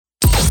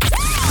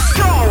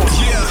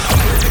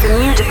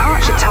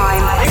departure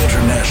time.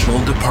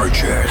 International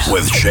departures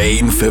with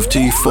Chain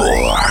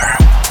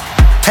 54.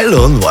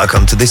 Hello and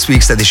welcome to this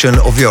week's edition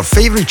of your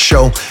favorite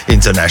show,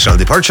 International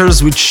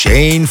Departures with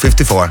Shane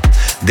 54.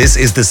 This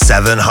is the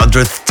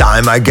 700th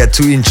time I get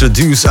to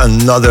introduce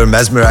another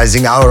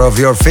mesmerizing hour of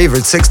your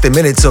favorite 60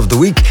 minutes of the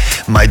week.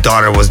 My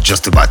daughter was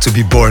just about to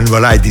be born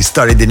when I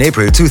started in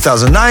April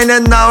 2009,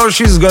 and now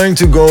she's going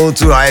to go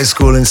to high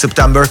school in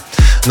September.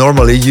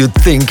 Normally you'd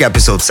think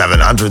episode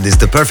 700 is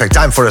the perfect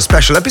time for a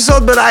special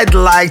episode, but I'd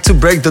like to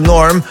break the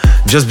norm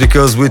just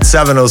because with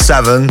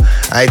 707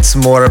 it's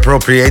more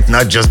appropriate,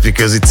 not just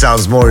because it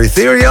sounds more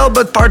ethereal,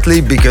 but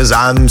partly because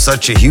I'm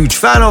such a huge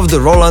fan of the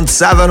Roland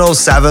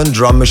 707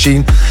 drum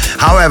machine.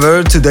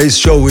 However, today's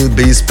show will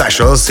be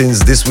special since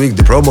this week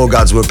the promo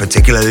gods were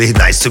particularly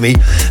nice to me.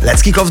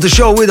 Let's kick off the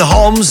show with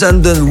HAUMS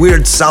and the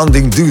weird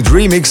sounding dude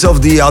remix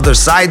of The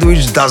Otherside,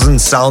 which doesn't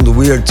sound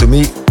weird to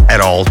me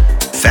at all.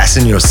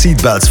 Fasten your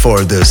seatbelts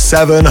for the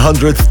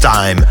 700th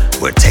time.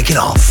 We're taking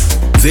off.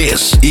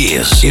 This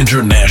is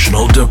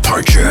International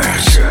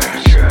Departures.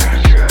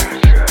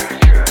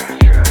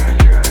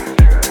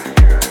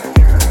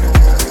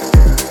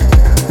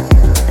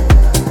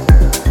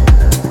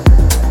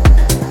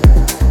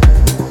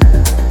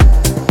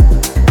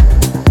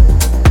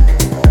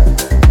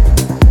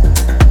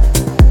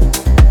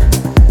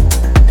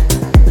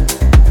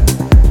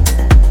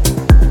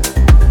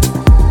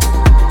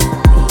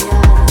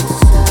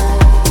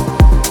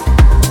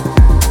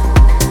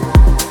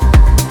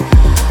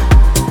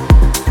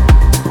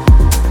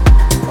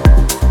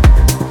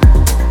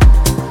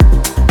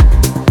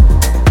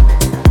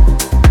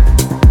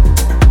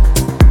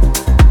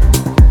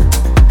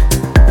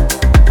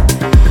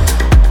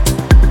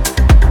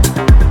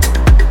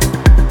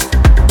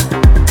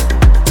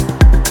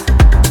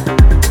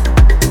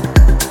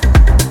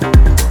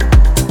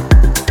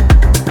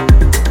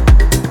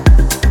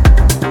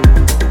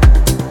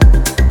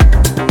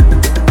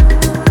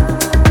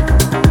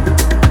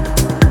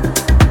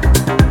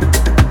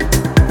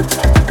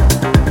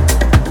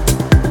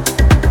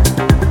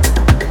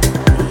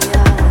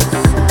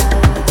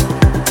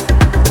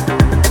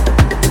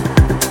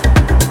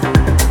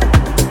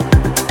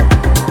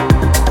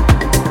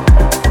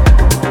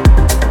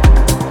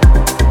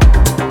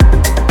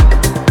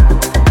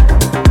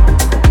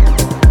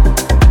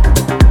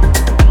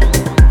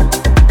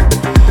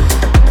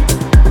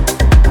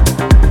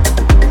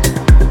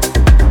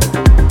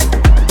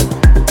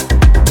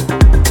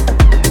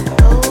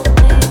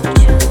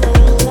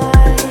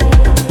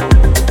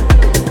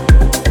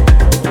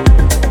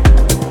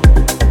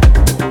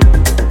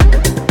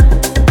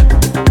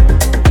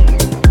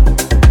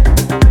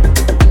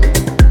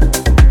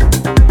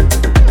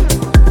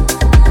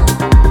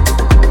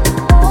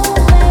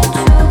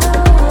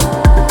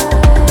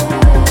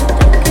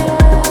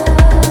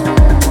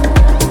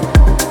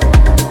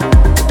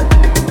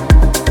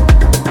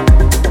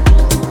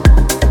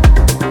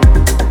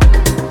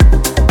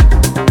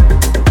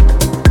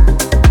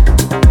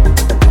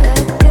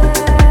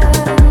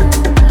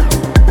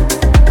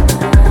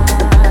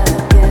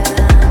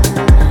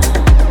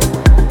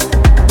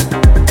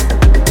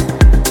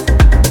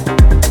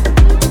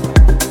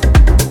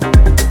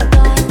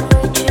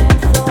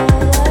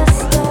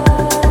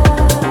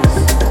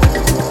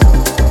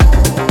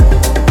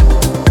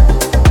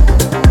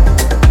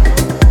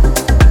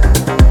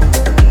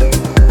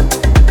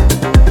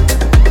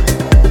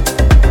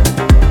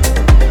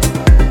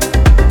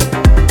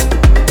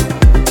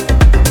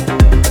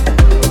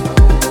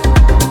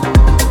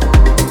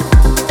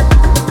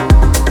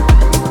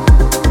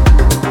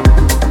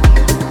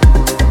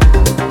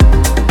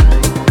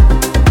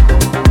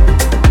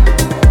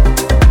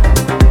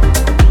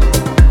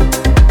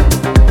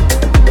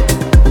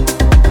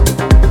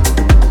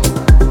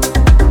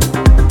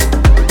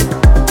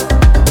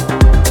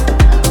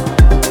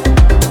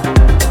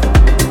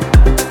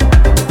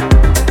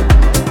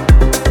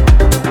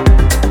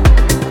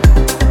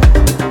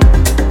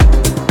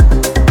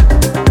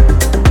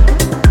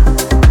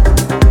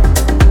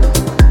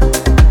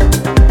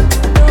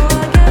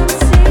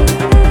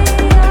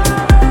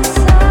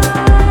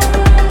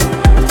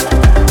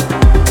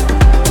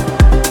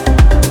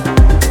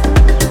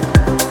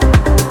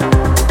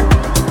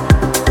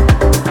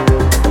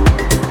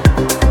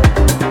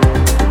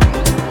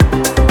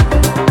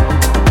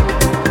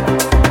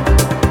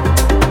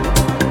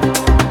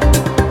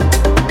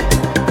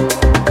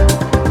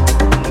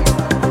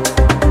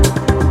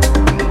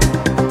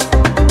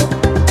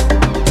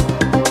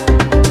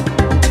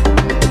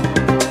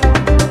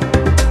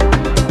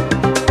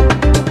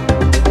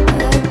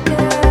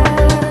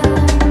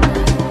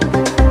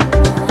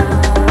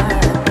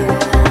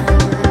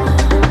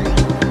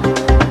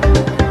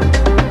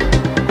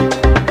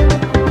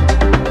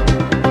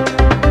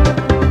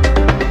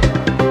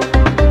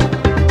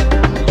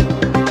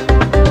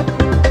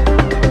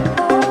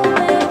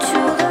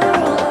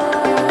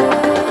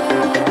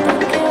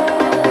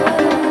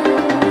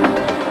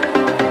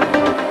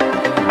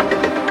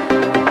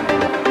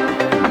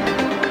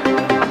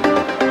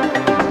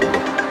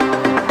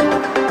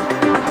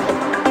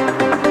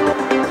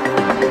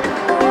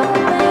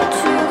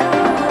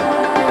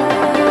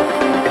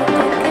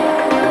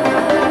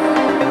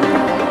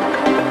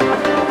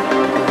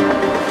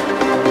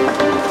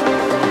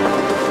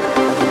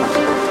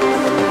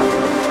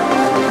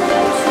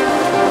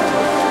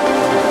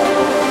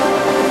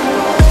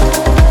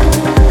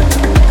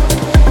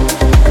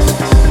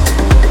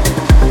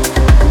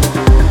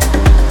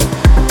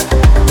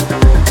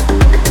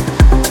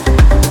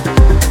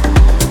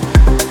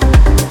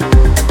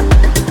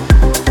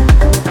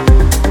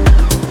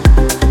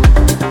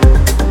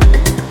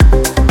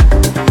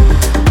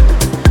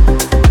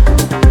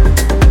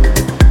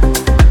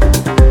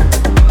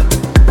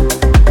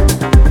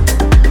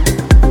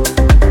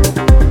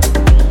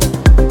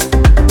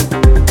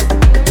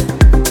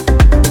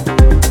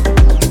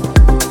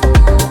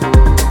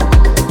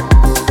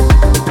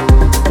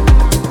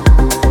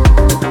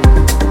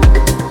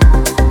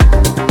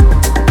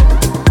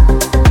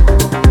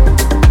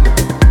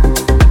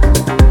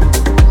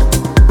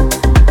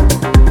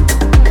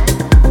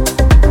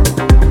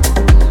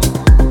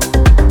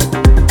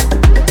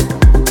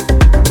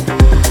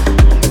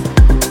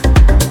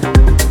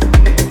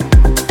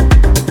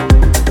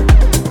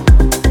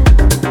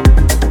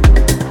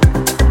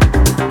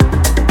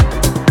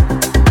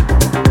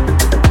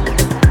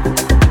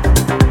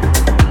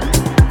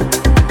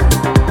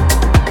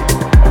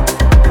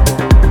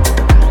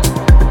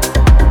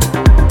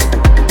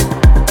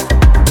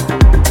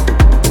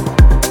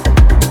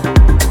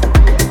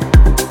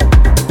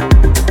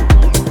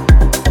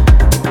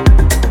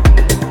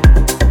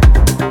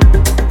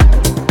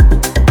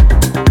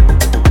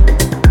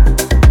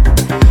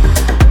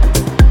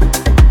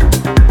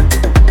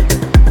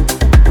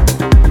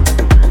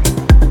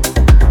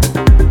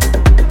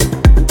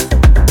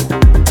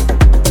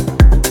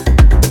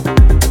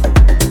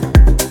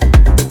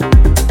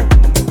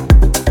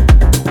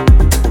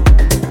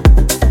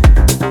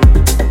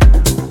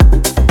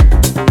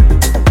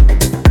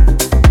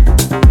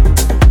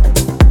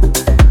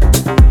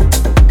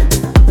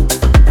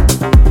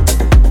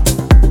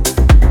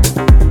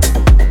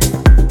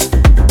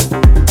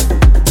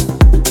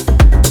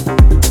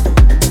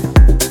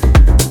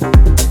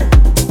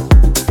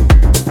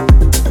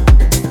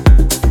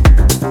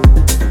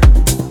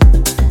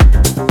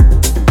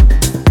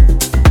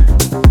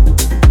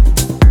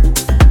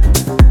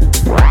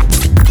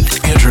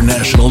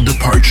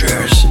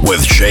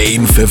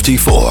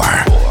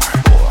 54.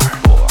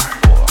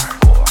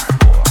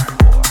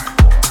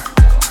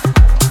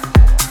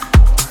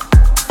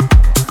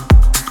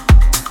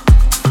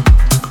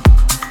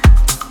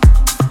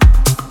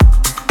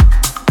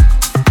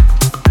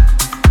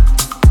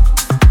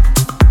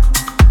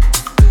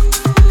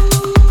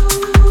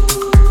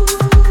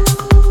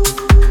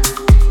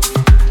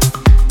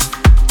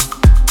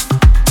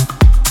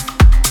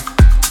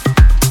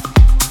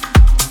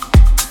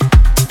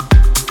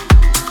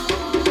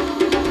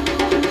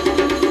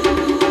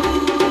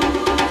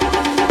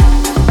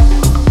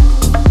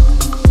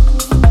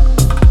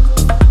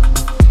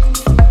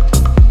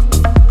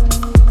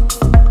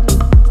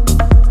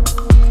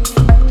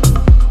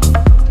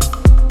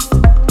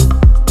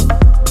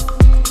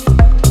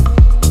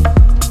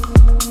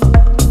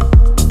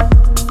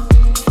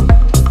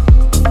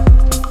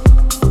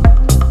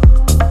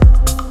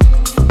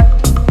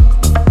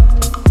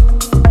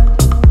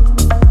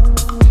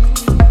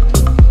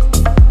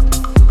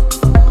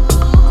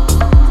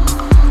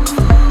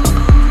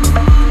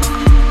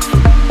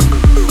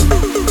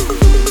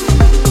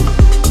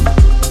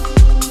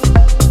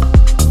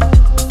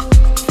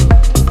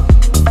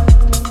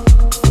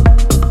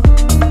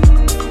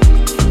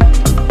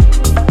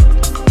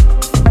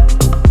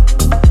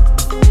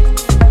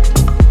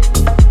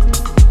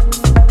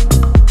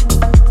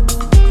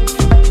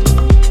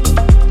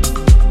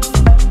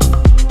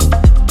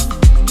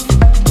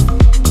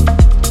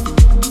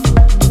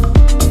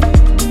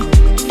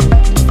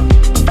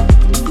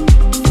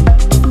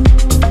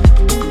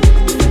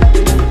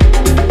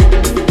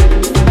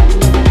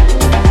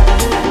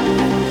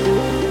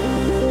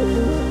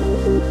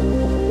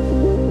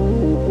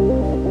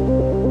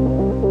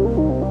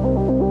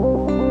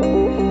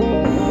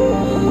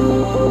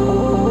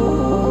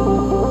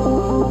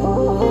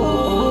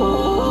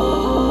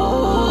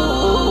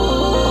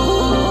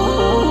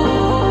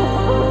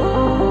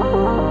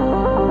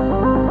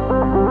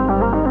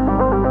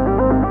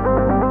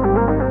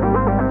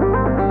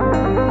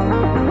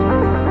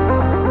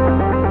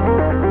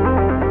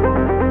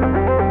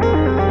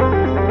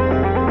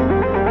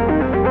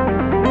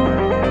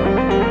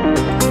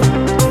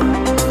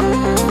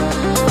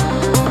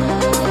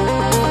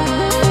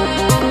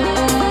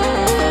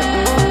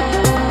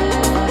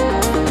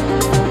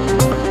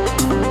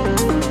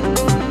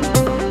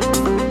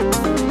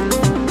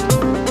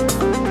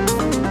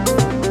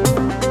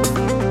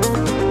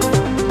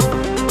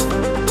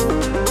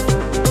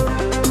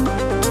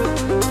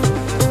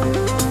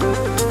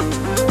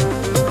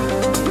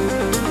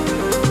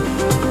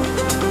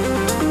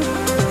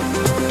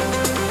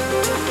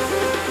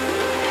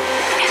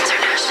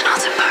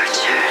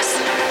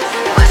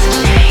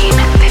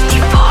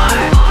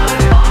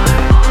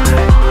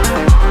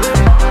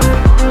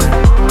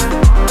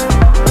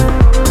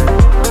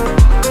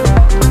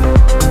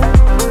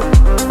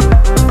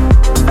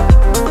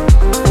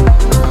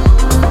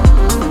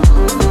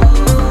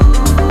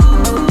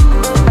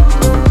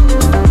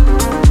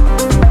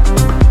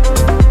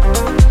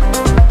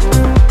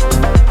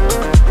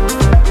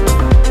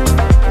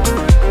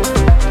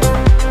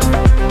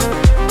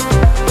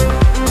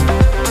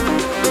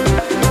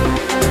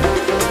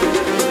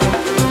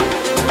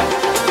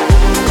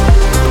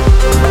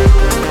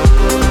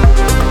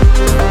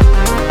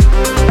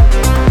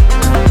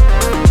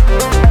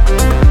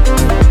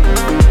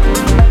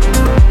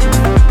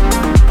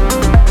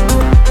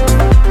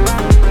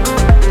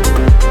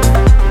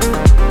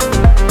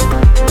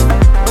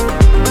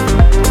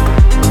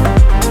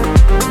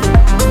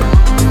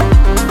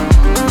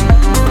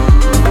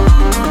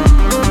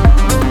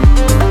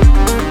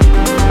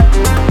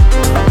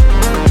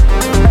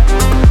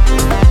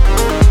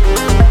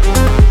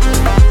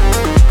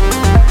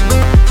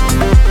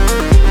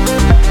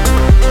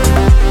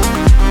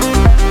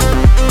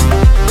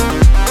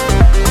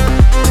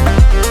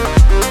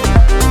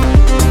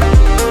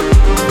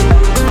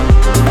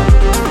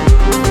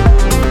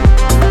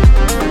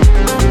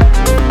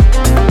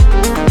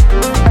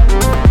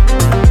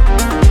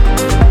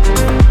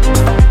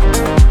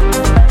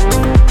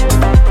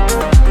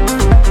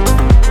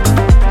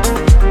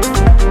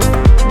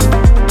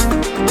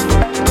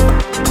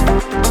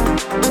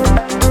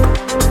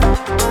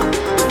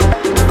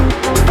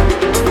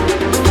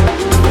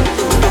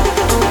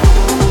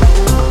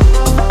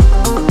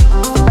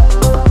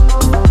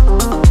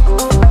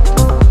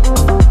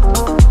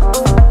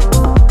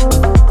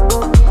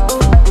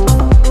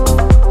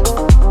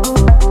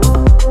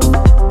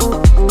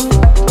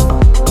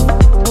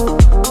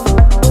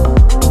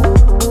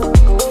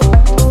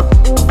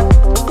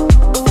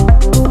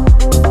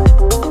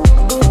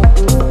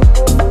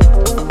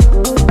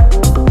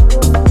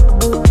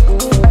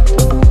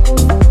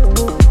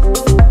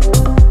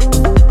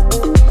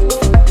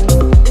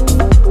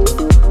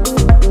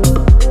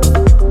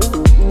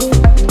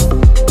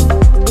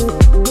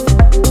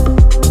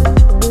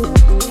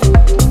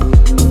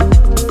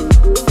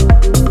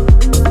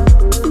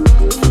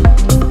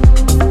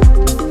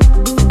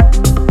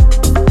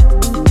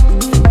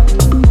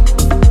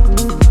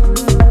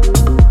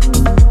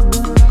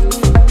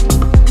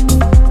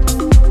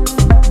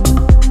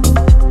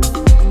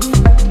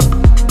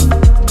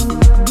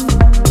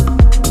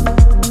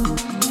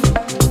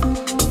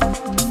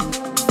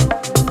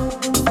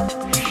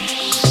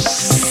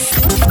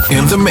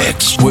 the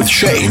mix with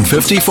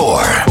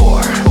Shane54.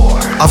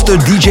 After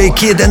DJ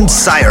Kid and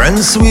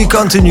Sirens, we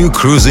continue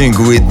cruising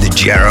with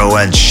Jerro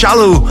and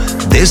Shallou.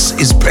 This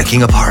is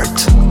Breaking Apart.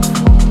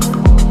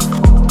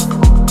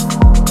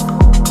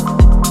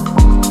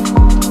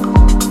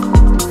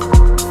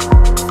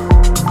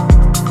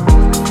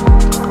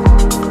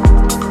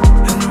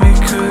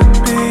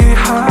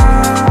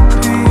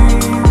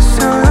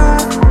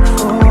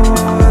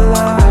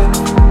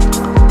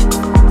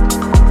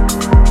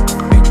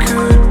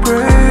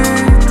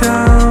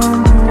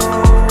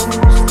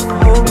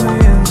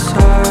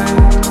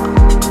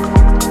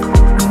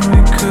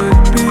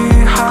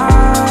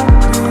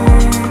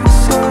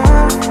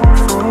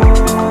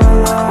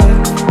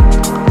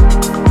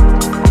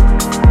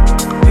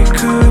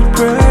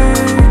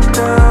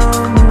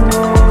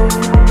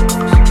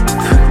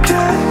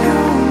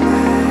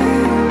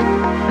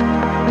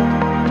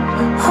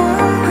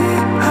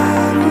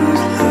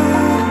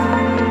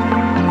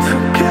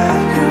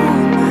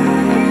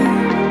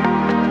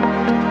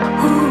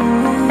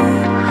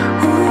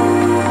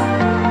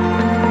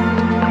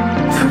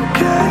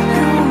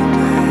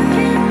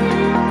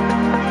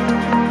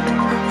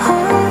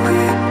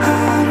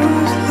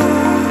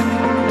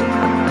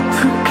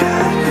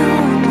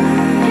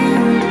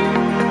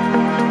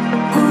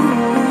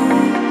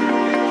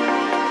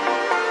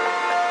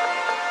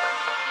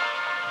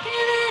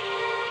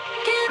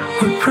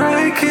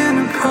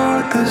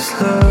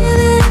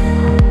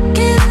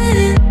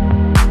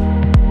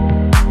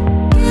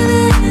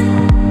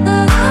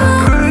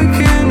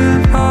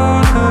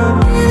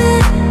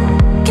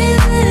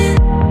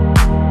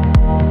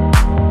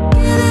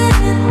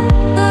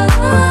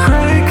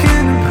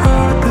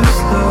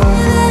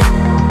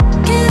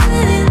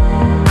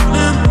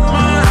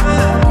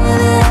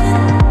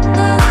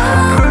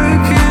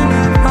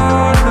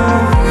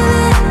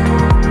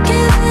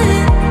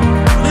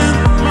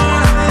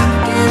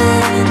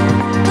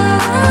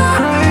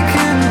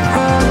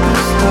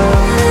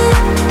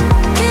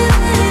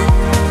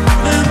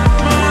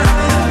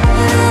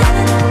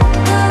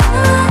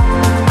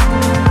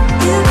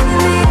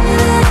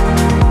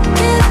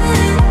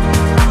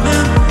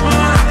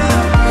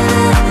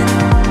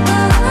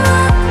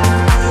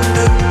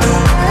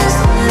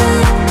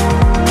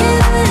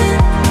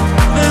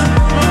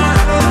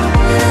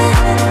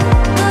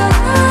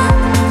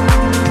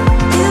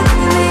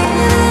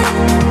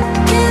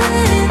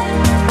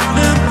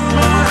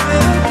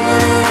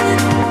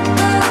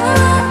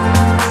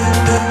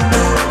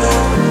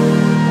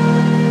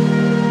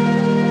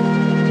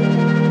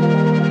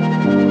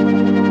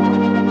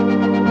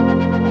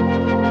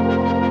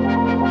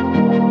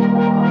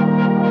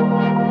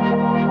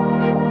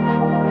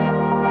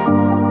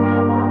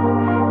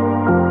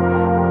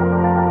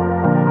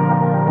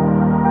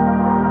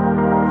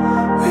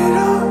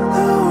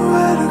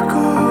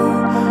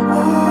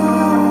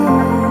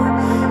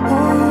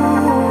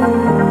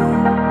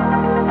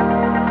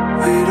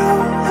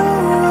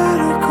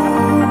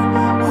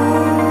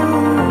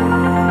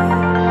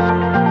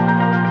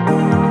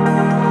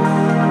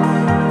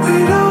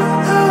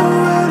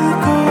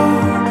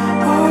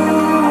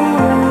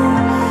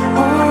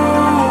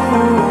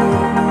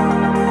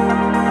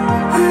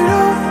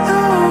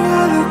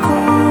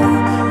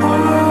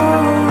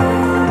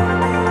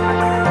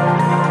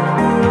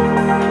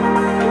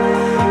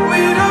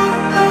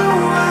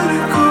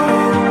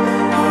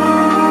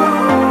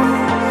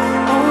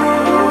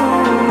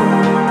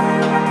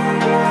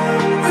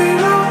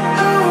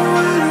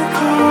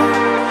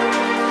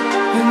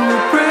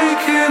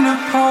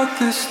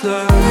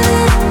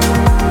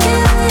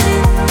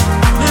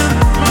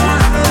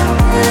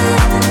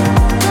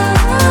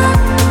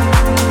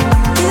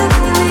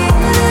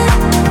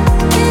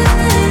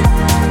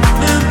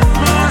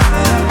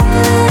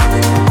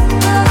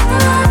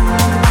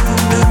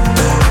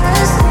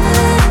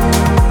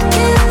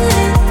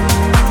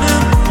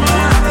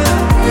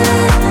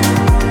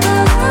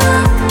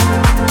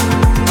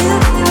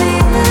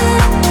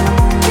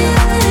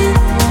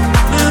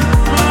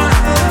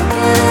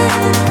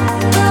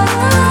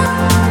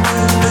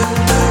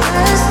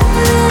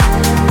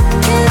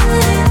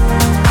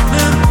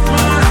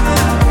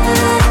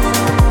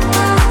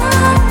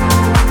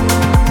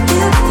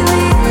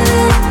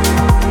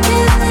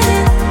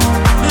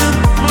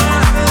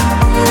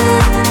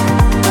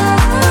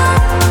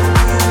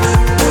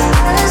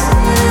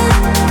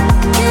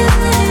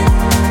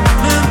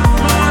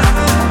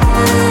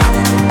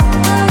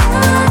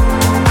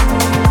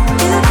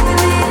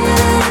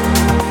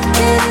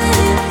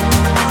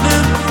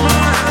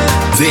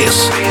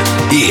 This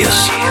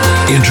is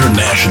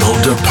International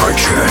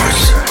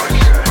Departures.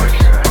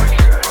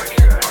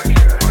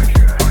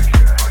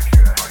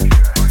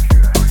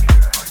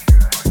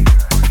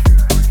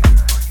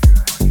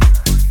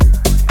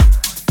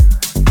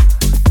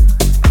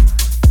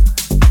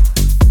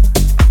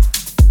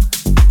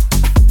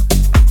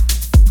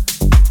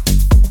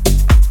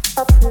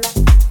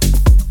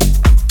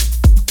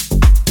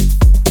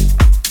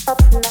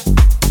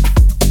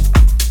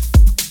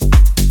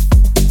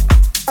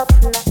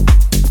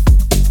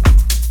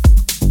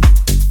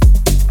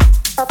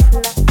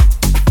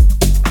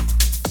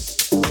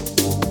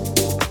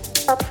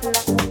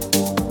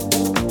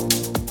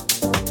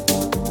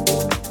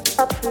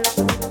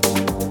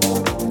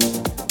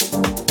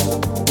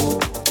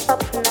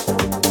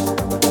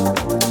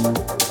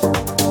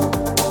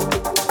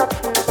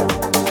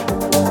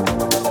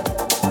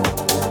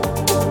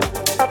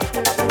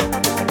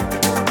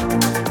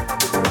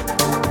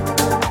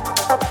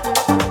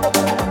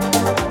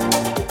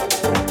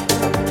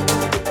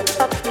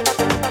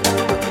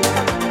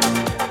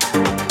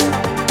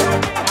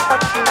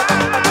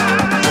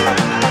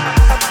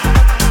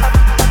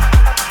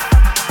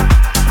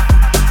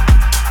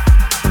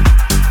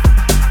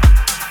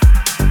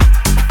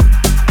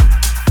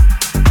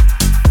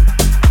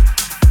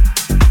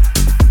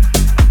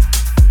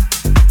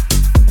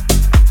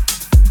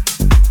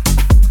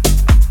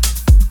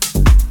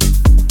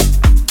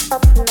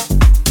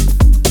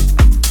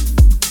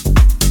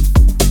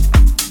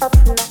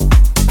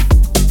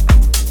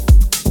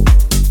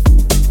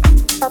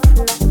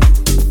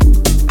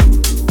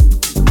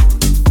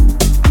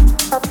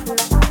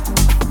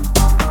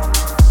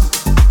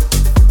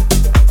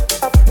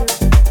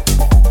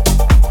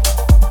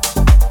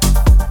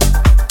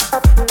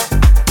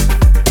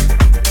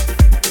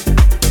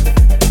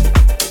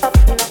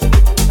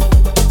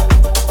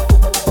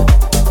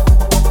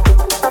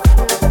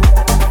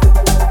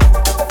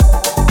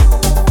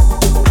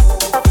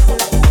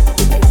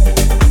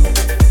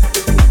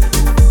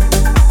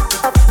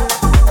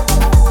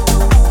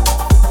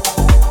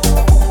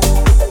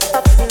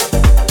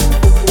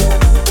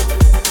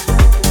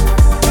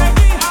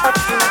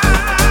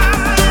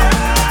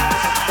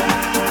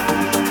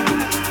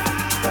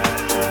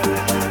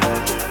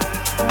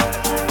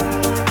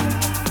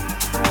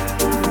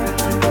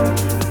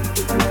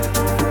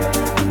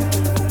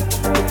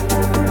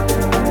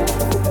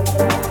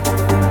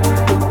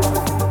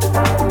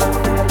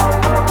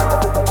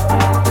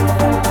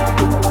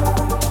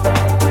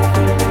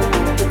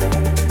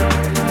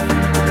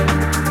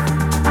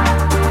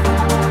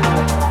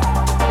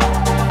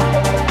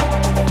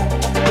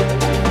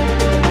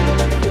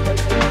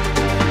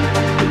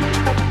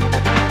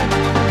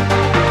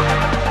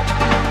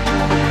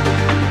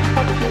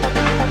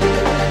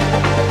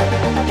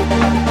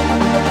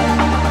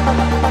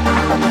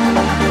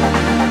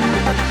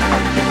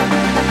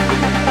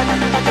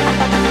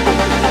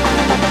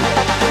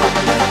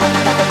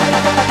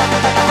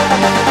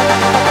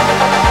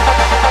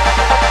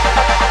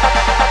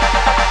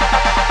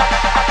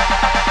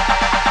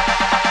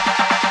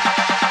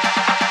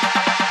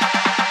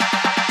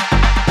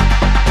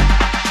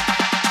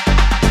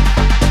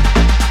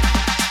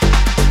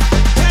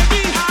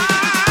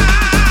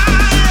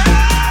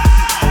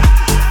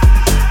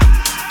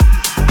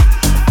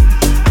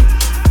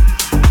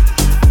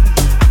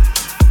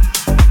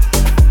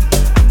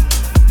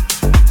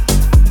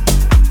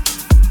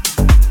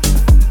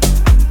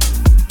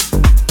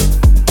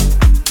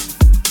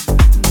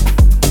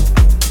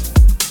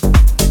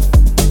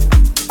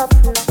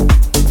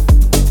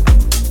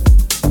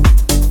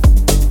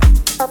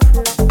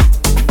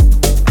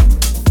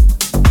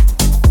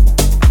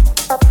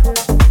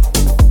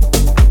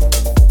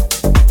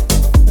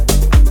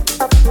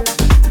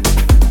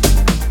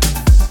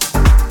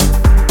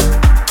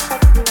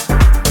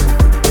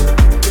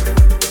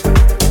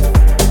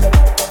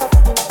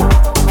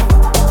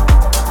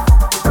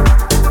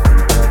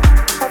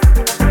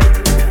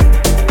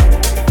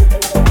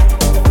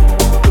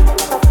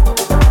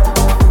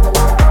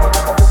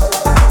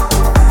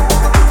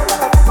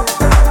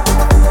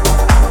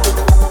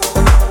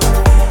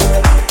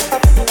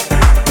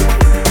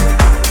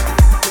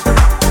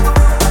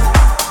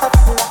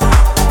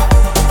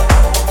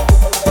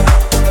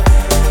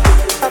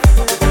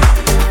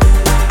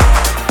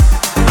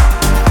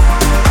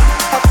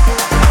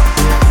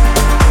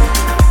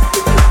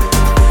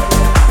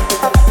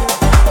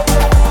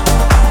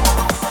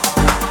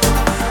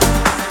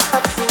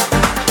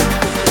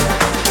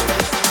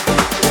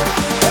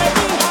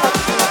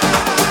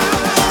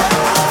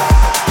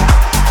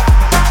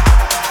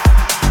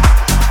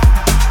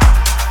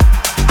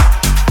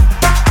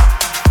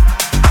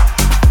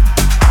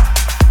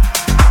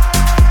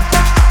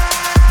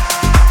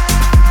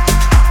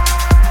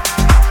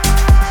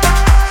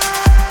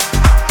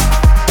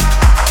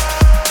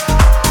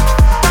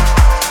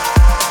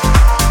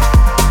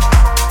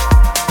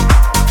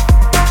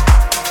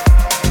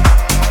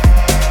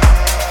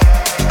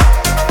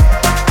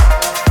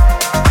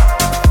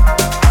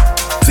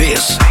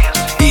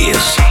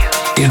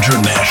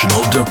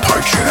 International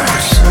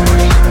Departures.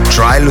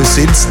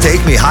 Trilucid's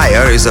Take Me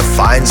Higher is a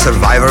fine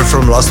survivor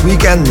from last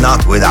weekend,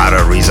 not without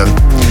a reason.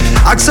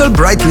 Axel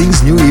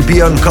Breitling's new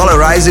EP on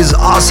Colorize is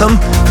awesome,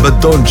 but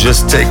don't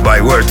just take my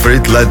word for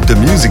it, let the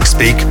music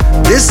speak.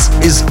 This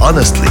is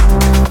Honestly.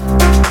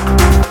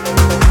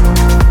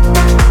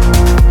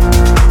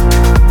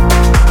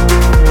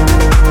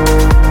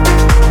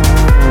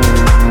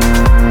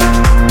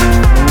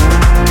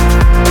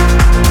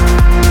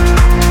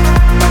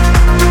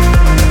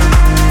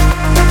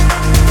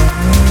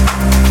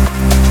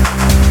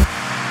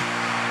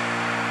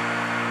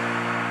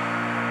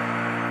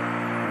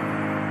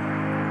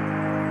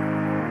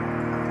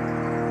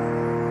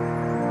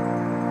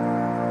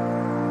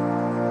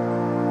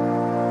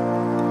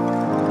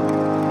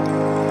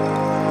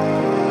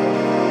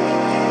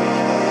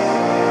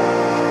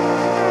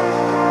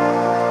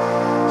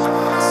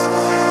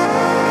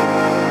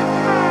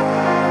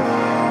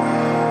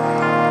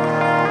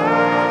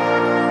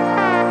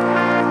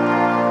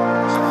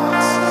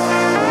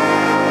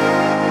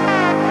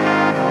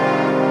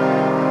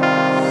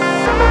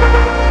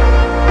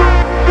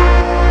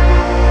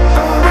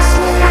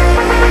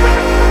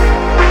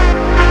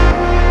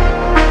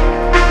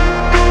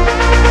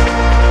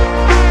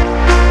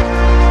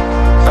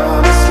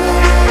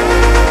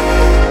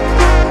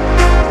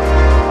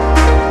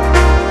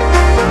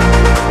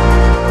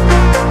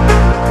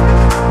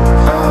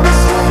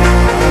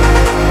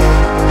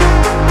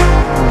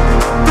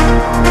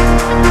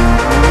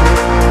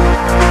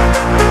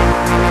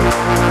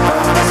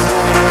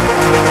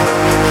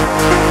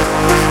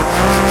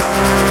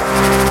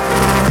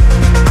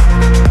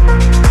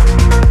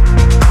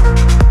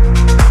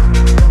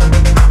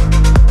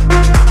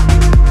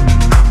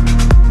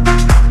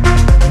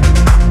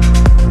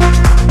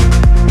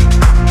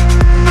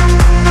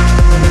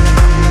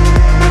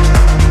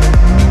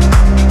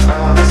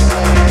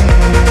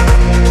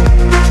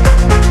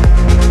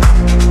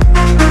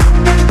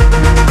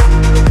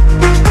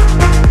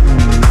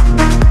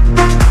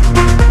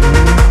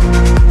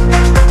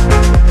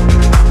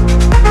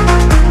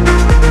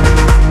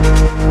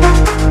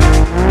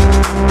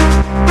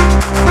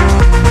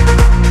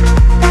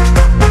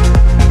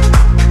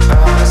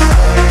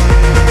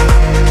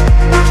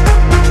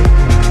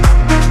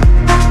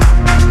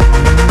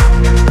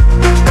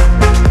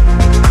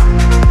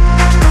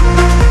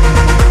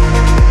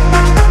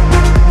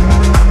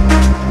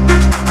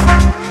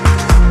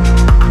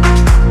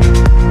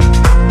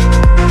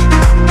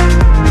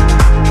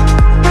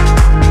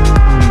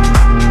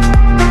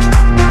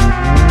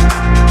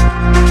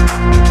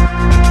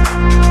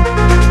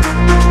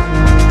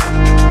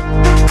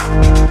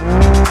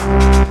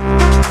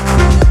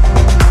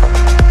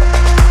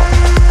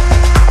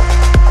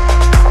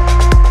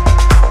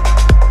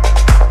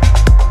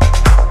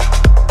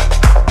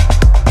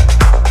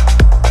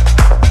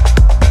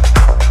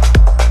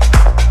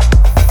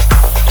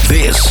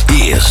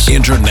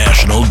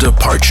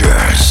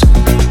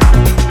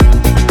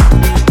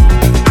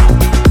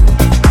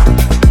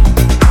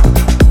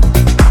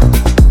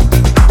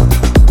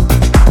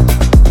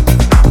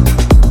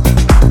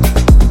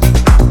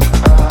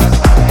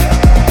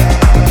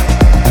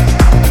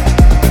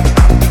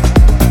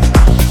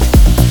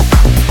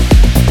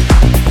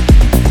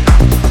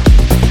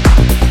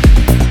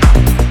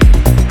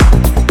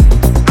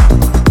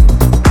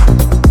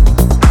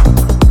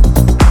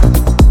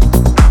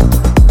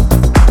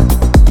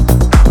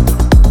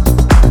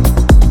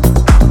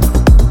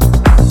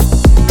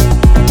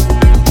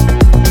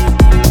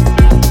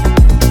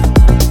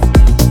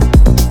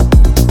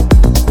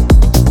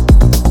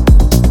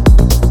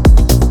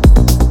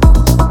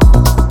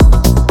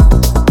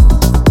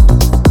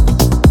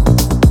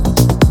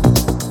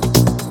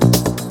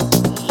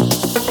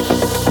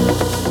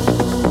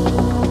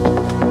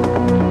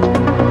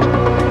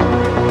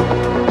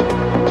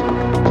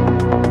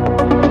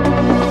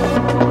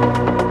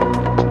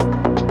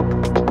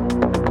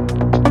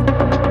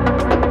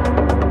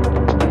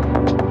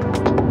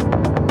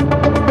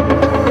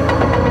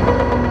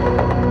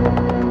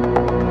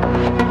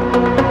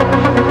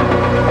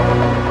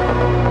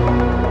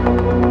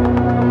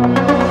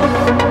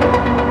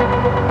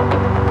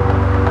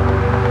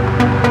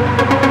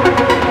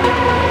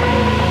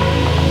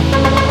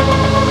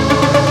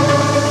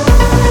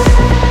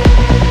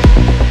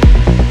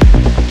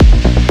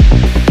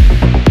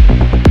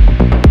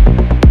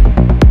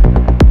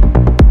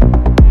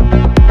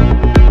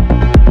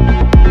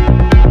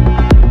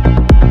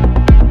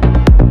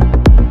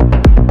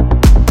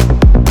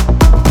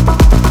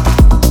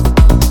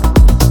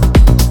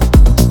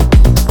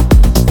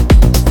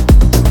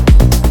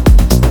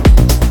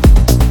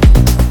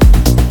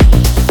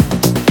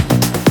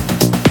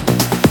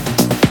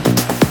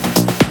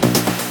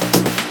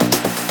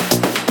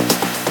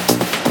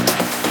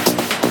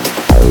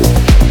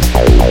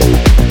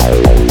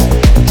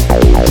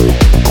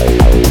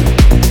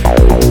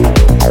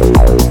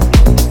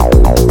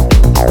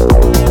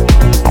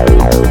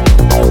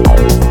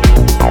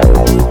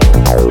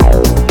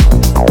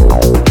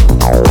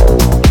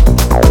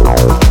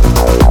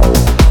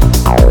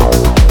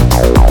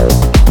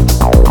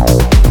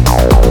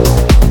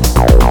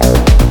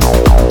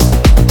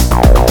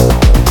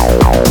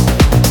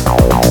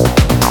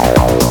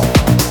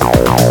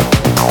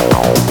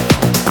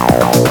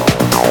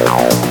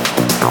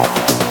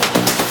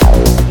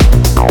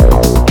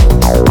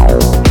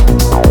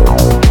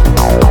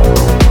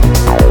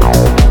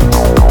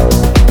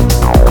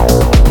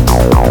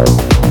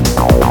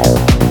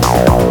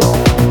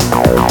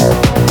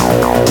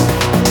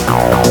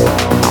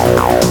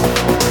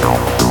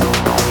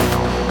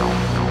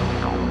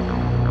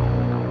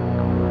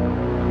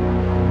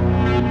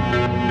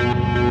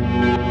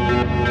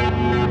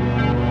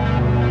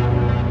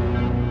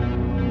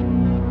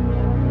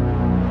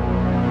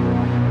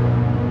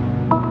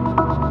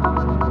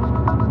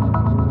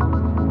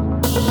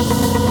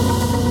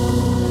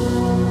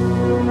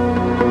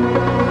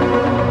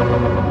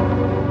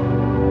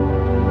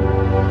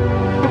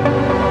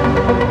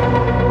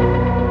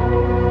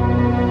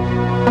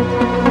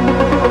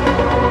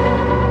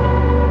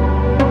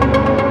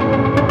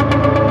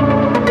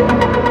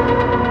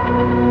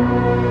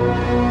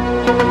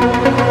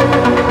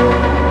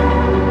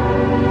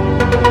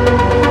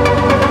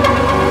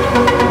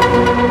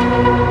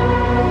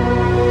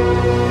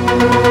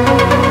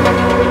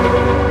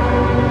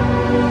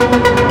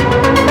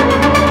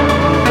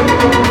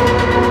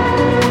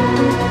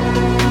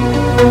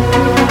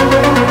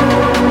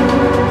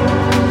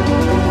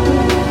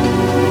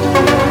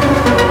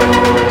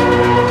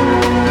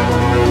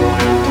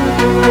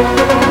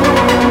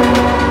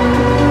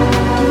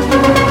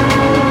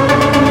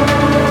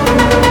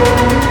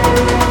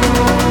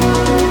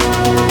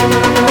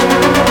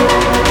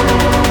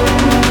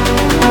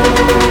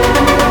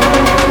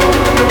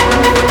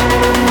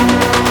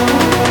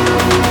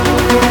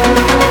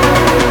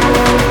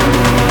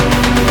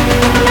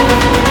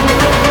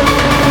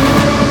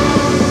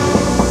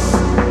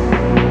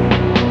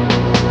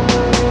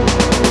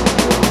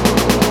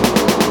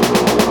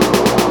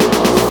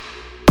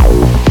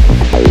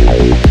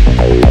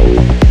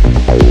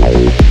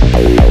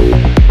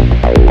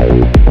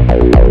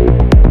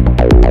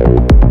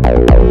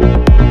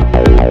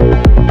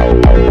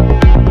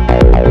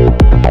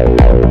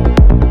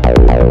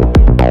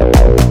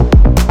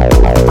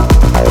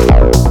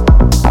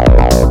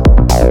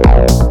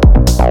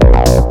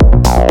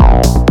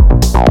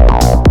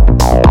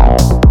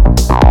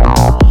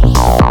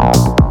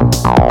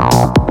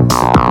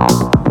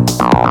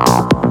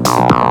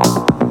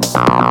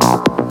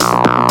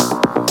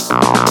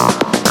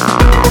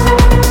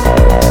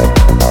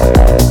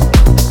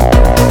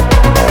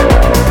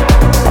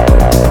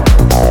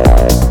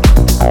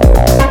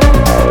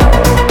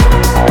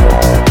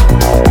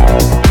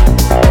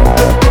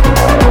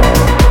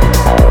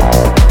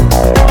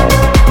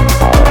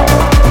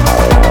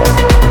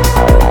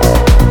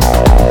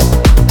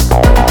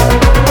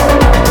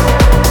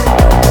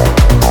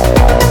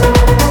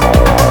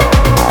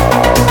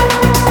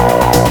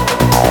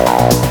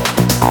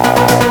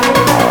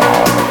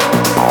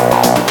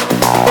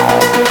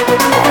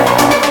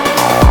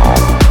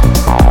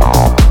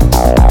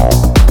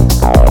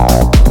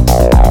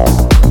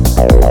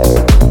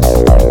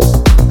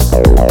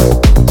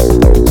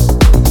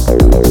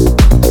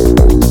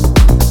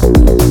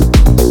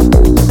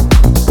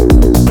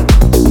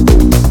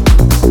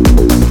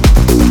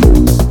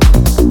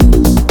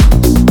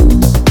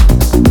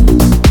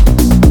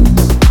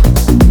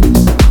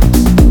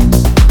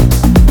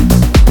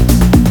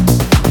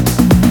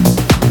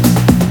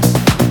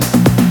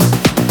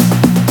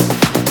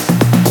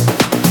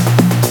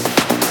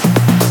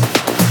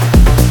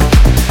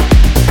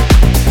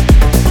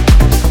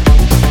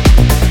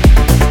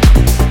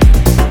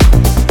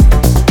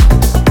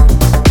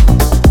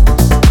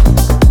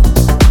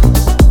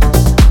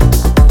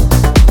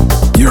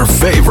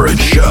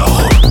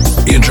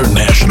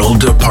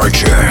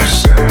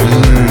 Departures.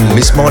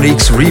 Miss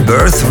Monique's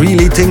Rebirth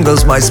really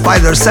tingles my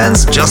spider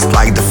sense, just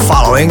like the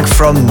following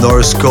from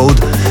Norse Code.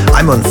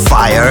 I'm on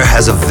Fire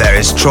has a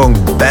very strong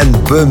Ben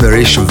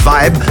Boomerish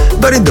vibe,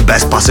 but in the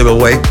best possible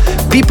way.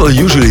 People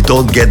usually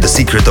don't get the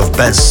secret of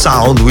Ben's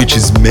sound, which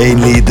is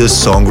mainly the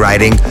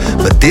songwriting,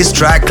 but this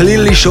track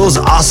clearly shows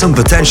awesome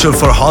potential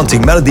for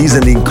haunting melodies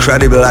and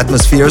incredible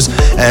atmospheres.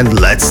 And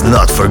let's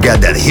not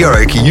forget that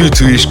heroic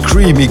U2-ish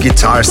creamy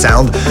guitar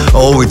sound.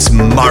 Oh, it's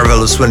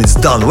marvelous when it's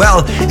done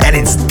well, and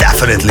it's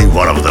definitely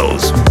one of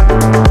those.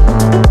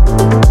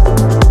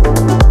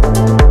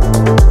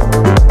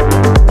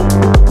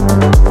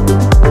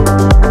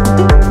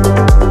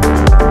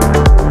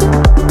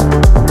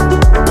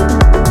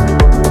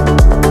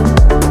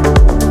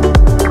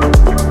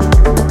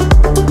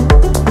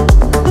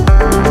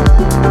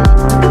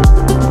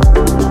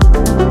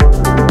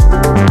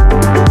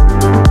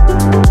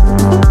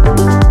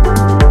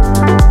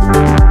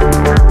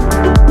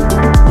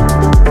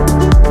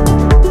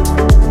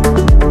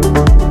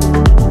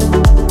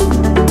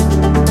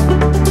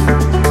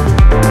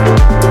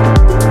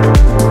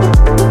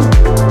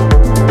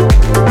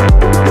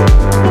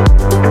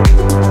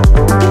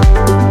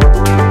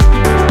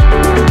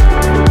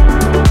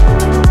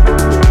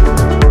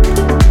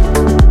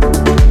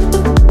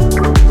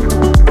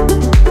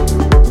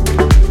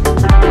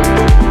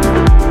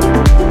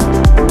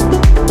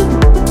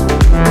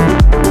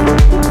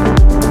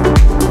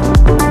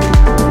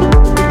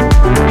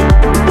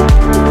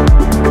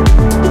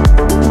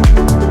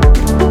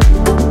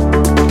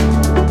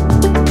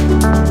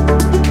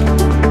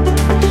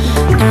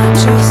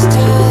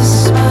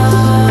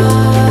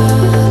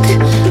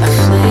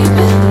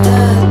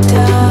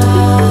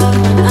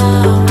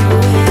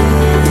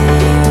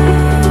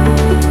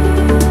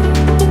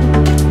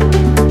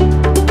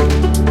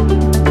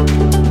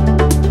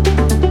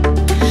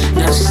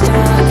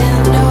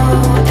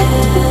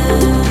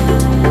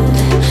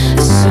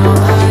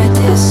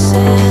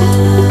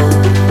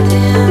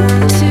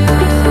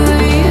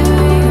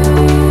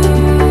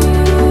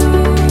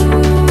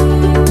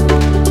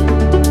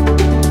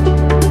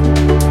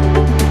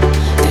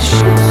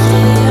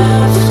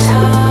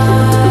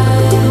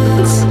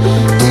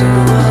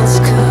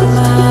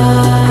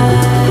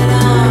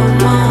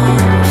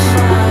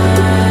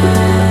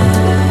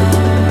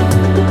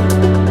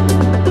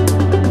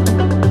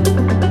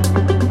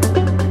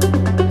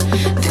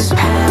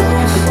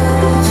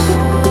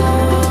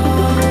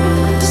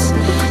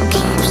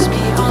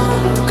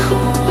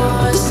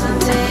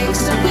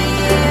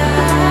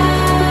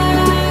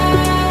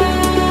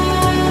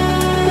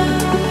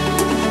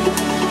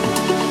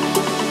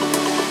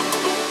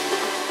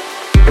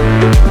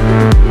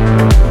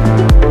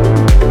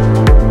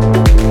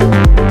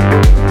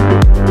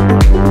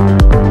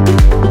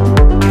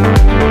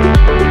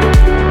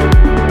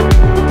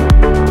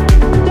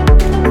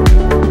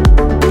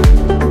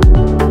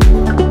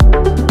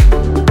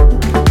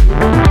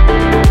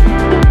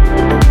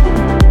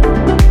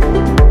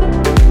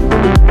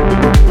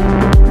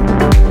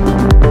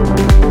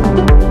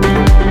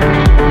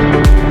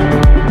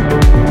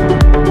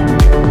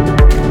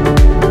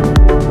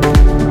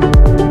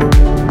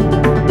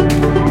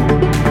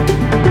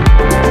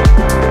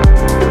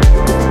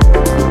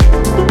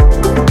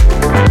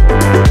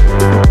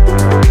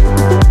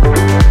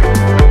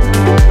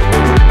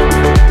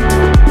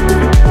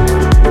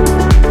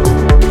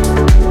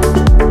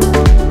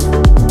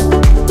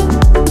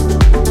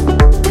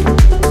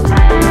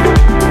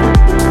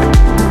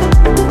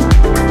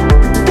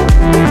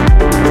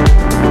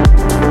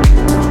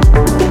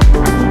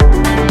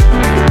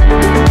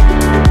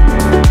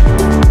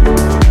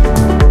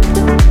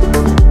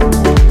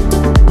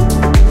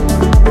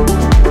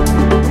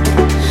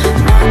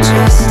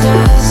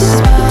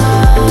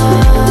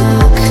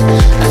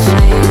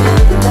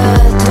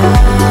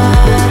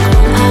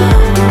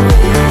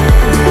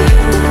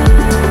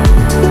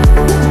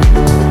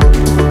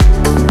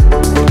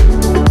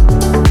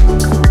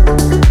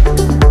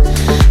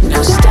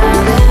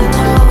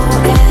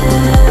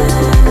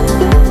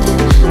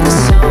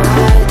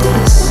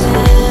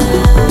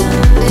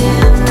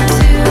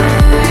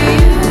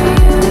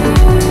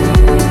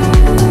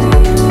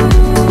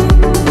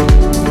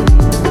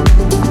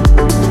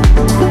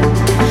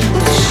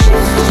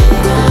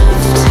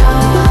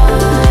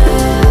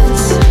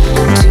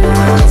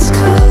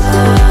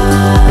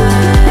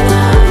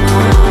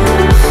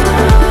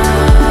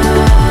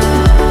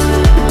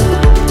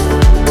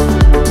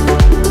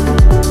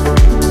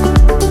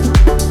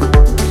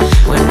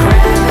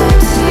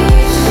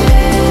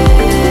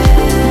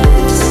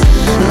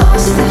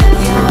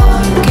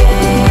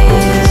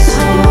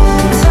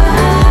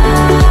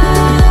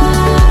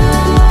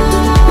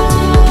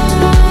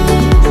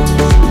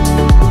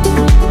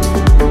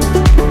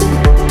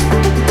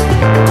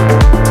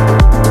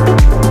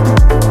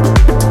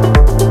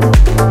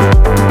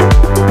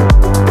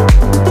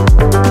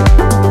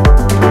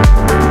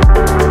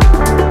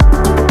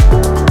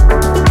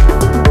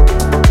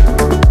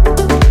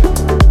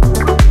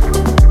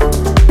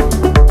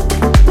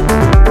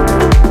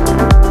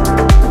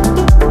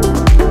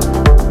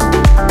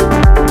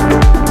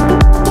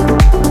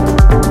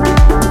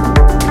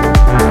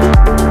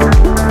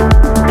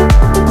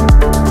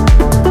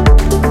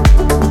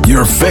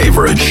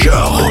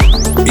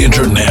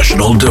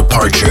 International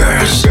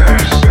Departures.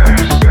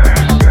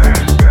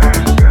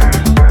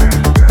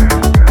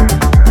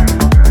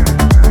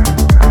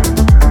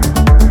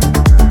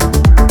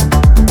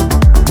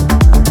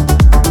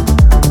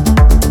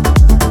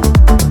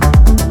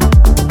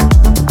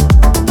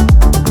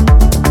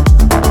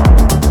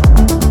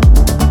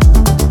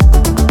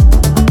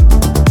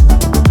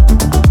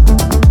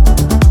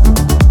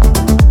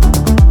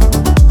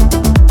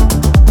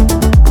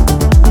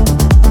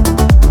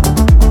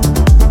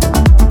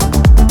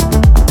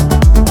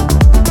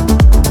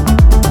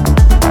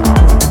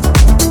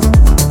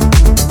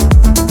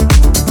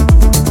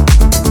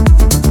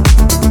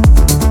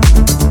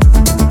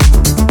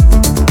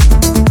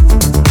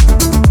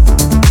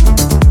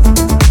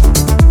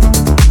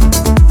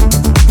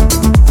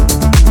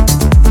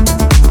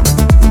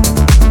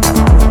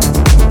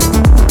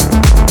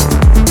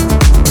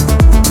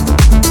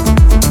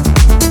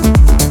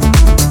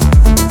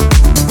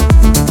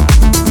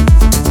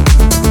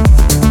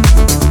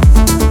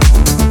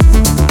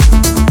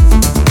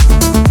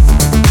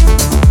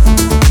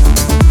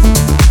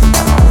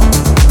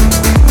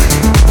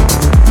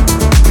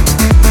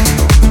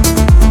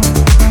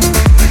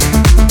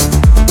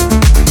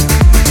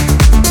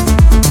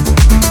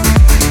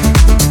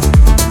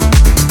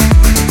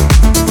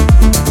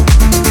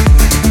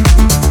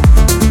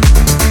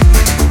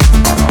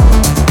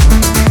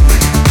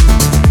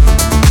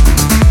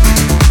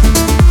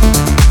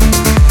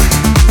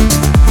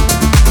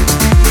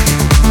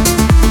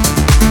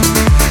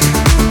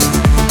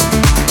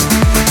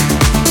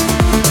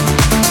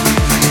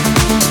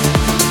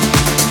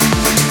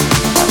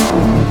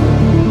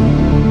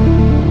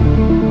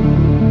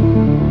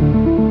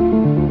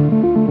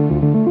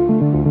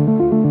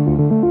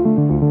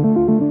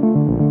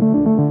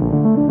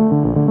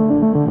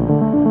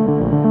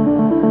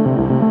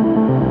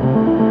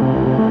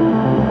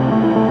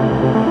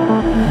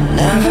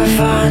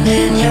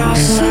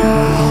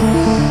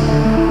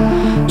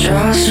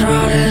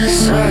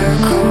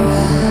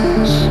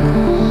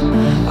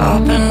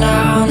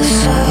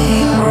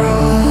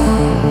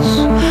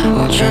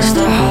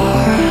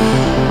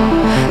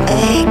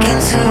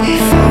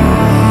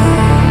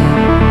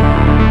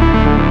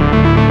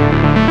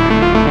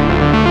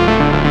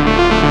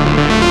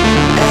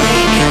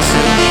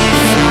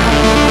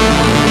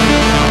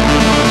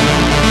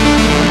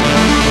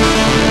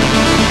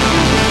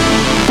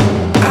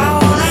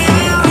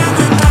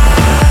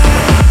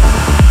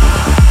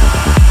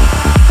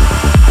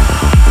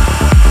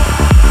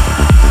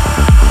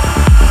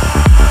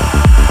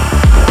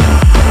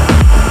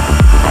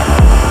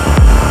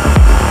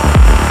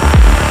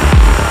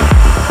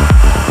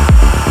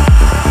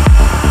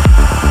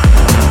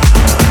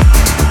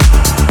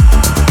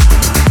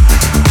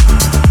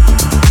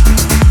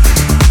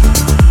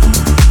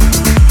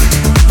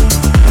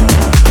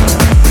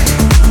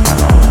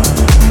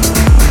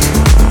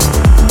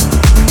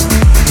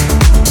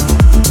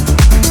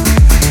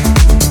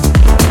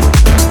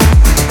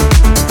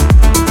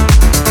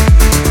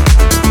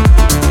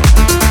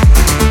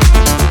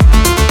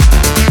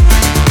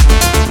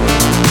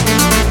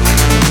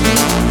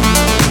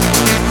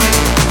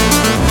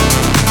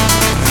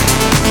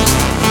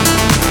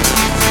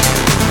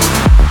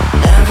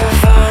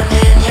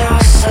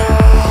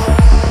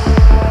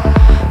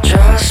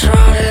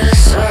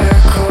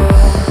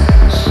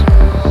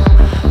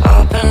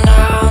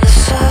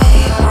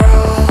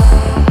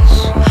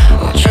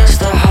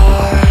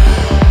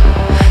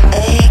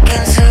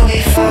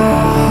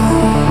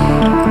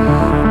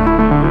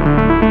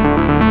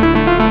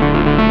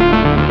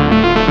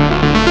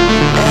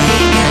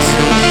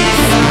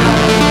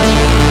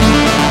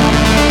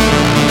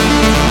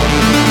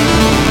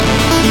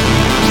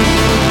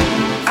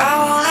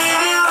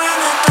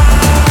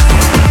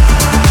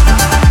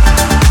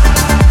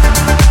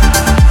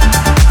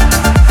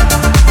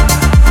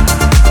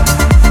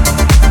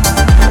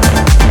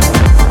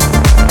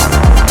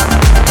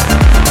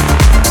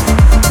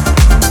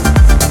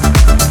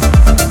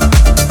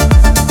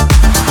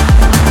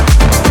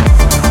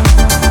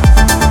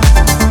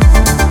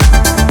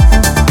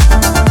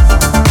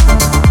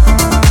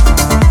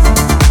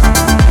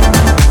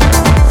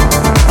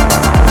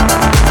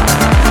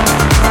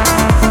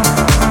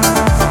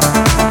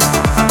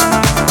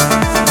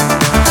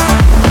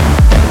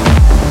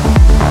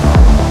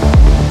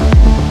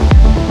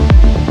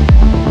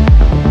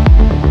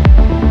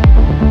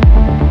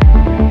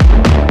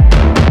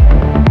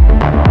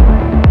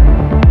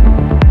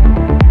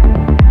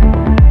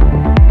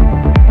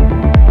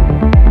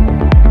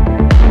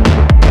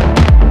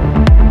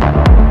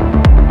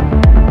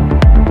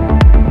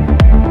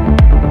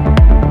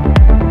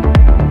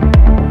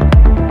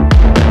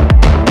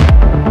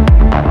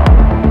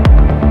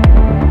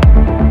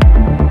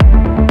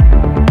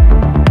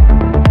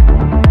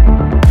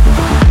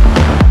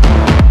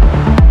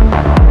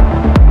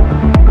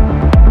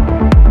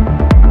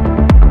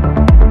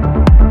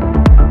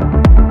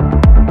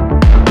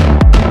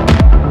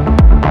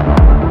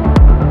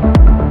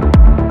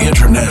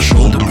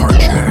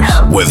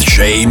 with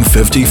Shane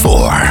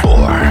 54.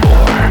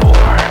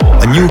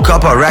 A new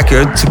Capa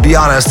record, to be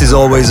honest, is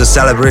always a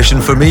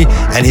celebration for me,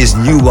 and his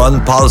new one,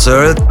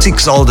 Pulsar,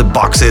 ticks all the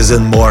boxes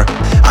and more.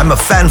 I'm a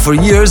fan for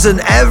years, and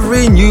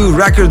every new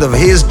record of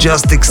his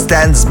just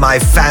extends my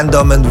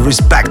fandom and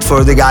respect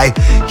for the guy.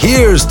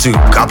 Here's to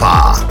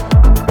Capa!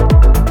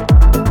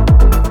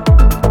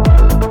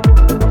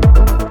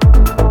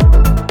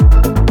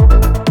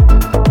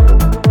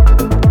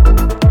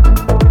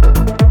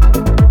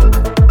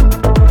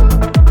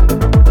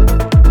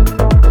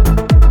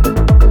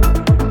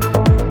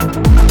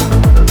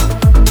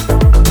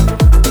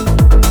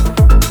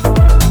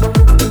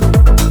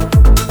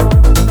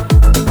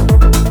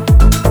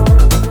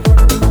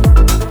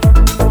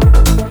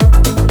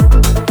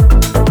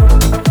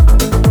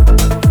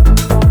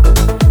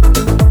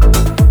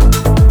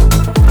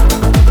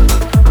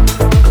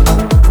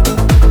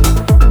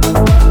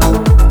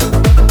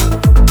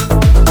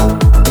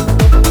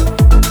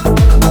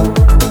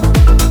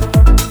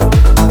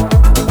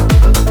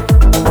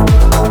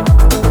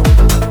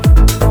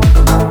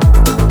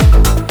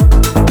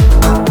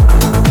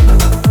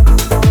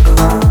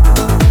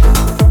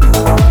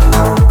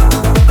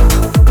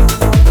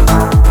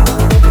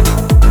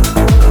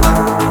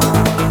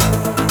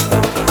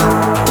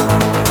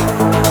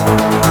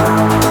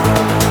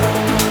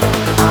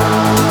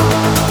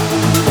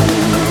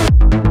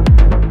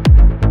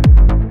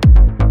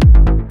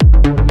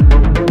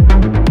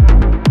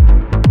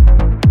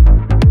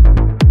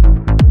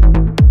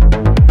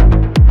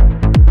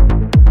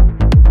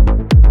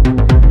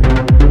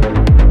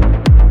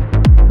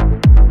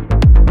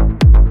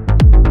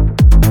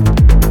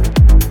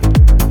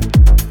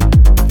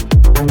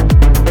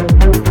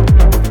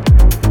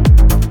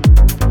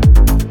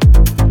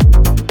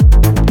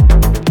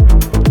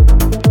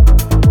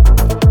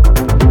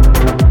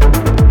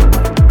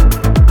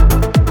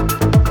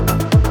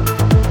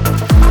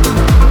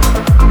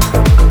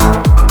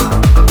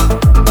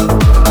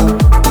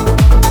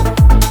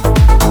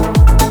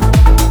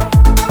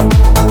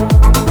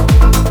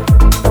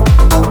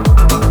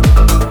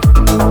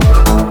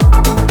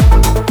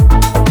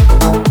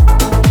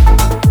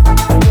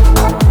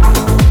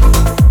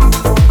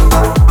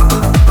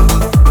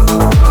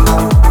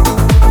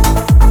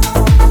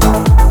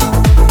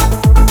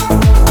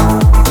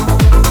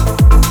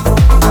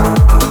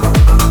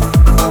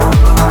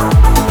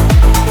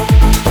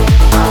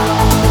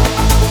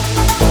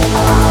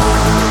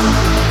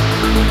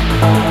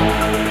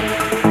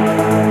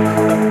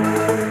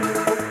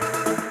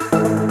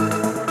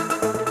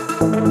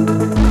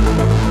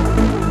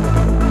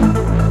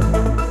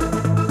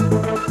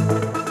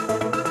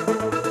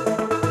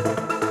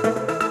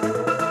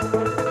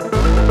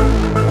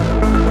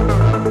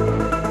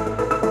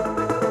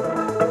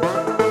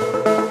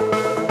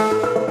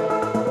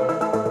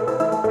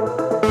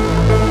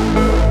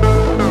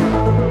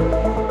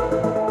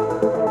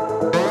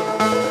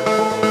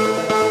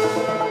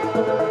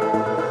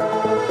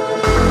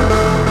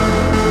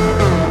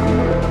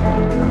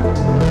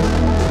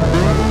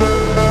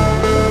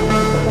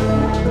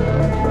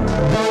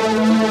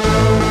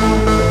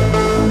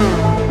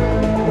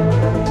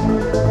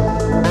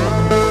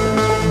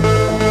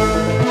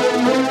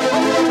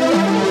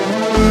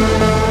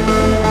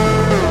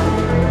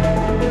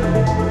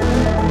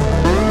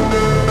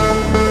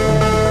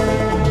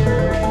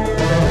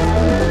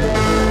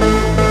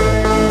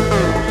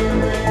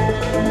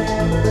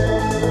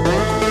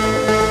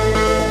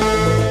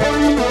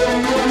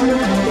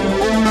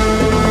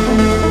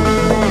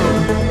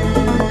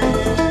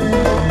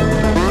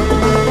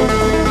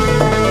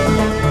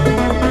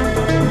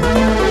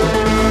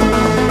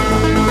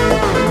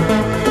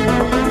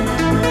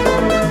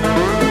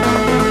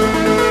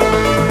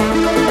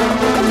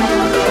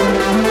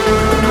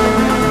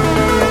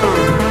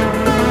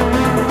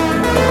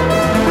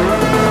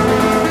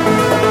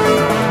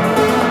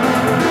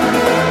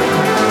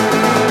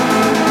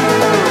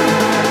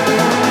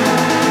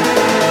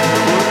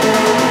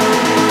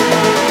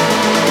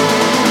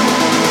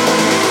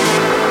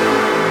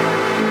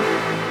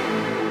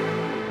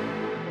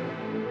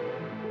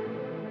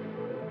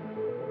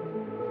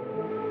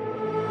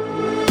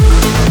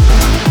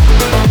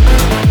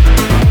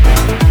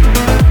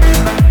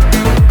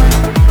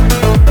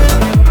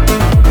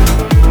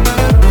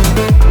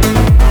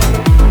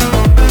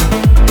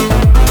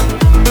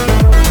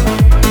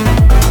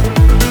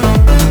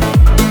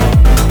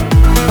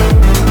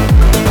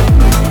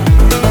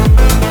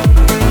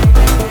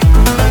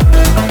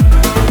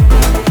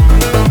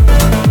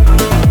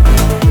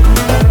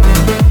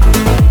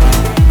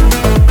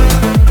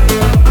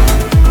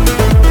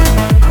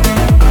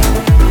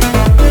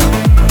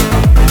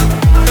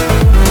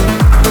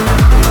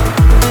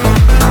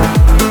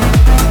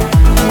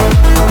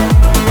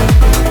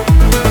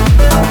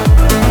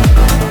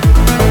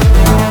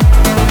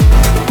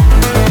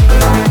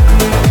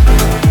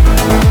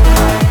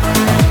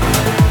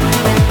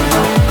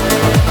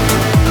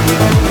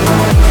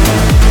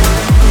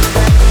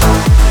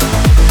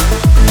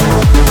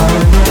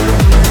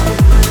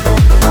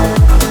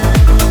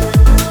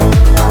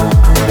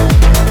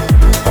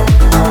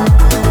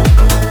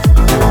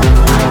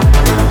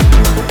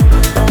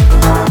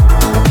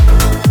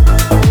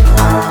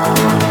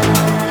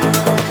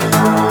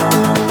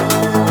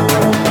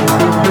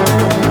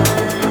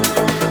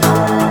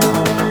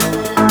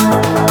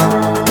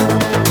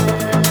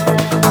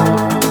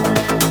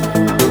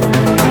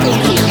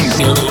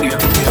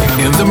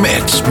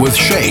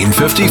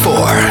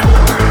 54.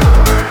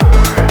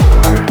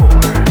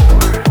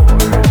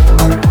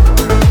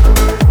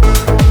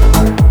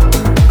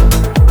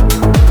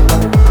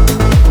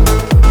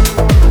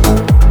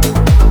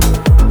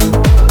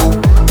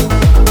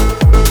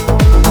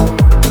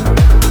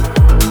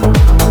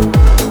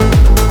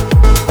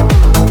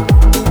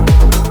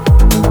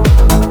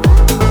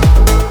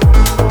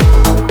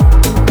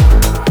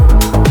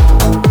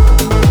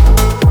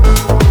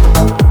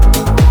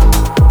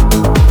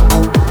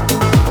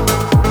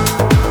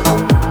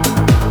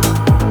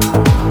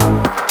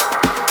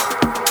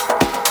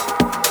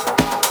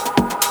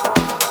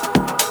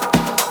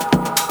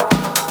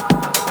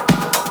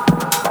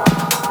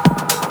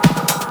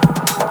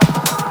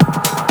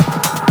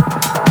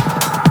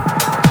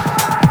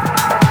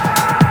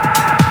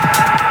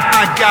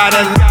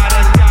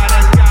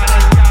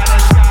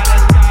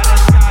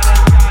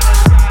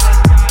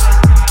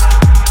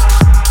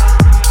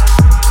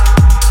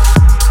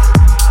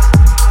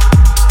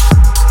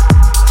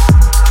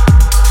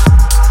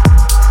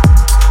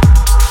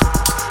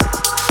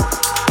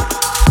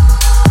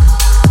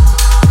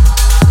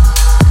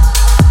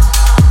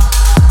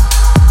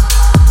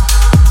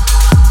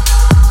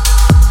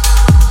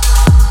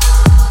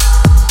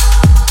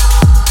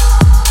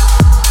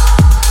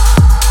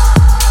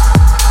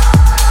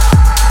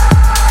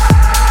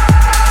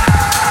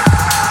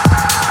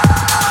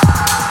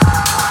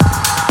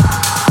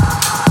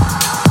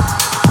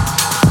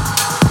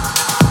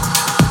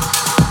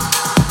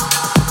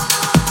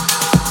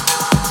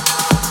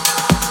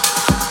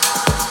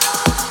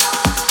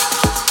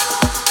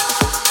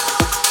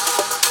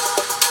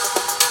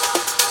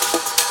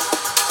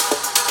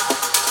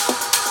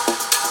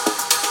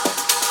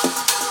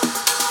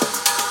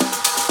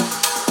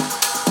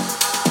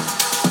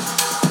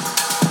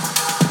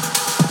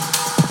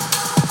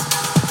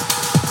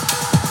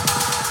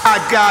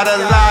 Got a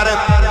lot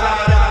of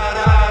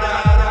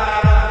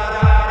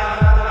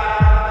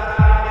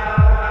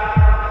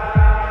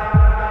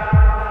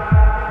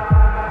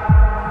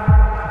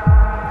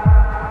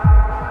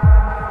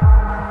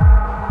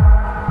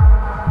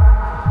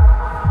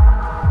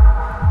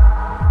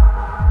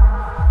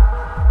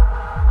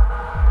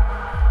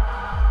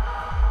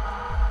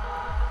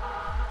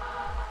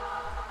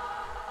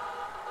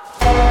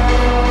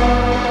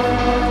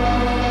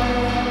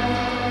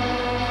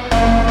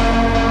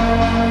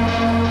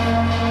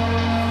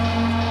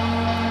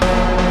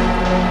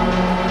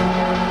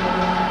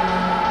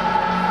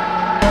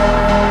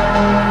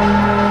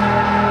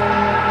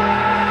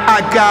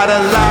got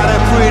a lot of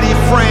pretty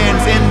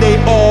friends and they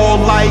all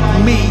like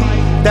me.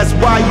 That's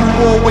why you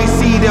always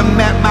see them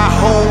at my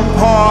home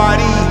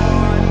party.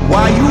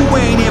 Why you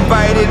ain't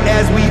invited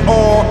as we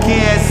all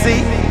can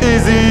see?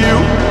 Is it you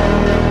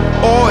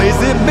or is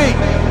it me?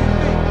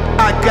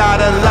 I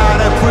got a lot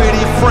of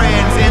pretty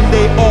friends and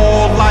they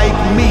all like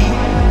me.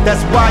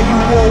 That's why you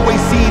always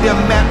see them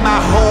at my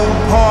home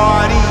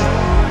party.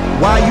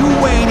 Why you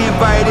ain't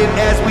invited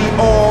as we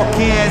all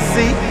can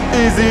see?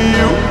 Is it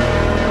you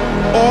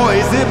or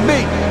is it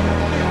me?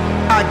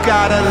 I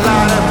got a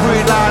lot of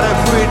free, lot of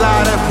free,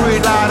 lot of free,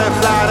 lot of,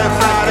 I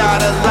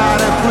got a lot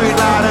of free,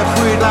 lot of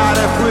free, lot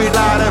of free,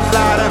 lot of,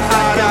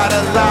 I got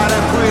a lot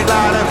of free,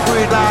 lot of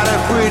free, lot of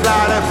free,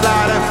 lot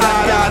of,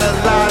 I got a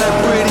lot of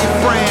pretty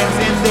friends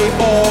and they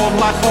all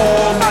like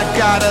all. I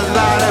got a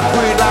lot of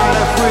free, lot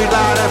of free,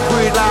 lot of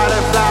free, lot of,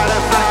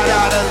 I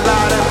got a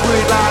lot of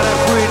free, lot of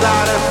free,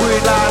 lot of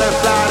free, lot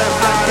of,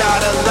 I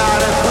got a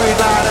lot of free,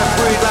 lot of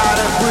free, lot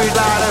of free,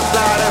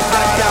 lot of,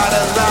 I got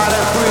a lot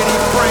of pretty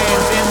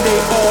friends and they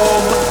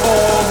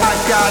all. I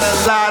got a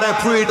lot of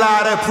free,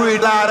 lot of free,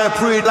 lot of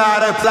free,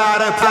 lot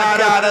of, I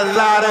got a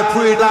lot of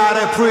free, lot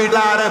of free,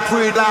 lot of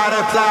free, lot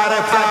of, I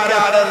got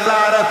a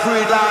lot of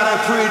free, lot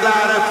of free, lot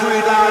of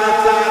free, lot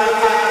of,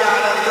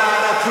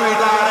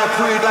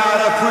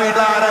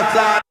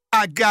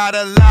 I got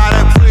a lot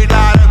of free,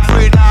 lot of free, lot of free, lot of, I got a lot of free, lot of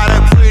free, lot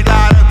of free,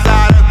 lot of, I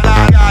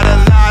got a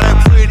lot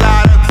of free,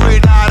 lot of free,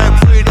 lot of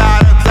free,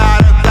 lot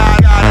of, I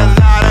got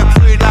a lot of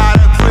free, lot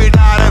of free,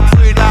 lot of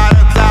free, lot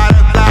of,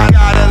 I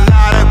got a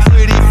lot of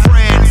pretty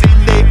friends and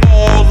they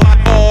all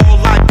like all.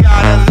 I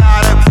got a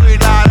lot of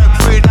free, lot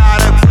of free, lot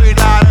of free,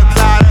 lot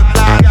of,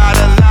 I got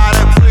a lot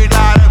of free,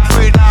 lot of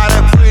free, lot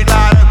of free,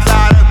 lot of,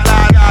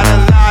 I got a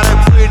lot of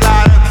free,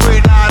 lot of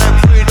free, lot of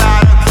free,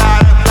 lot of,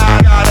 I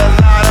got a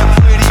lot of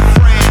pretty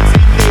friends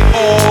and they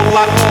all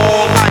like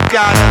all. I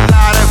got a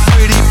lot of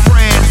pretty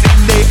friends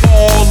and they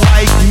all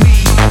like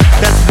me.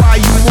 That's why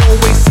you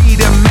always see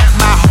them at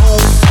my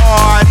home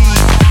party.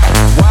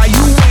 Why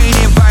you ain't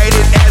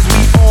invited as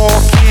we all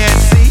can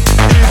see?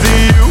 Is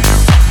it you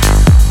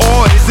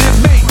or is it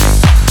me?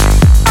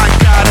 I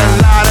got a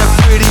lot of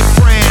pretty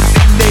friends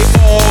and they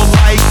all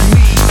like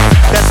me.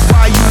 That's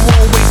why you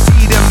always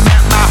see them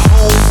at my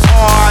home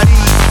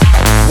party.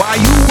 Why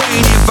you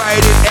ain't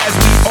invited as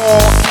we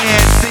all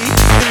can see?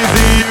 Is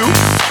it you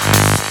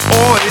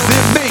or is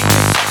it me?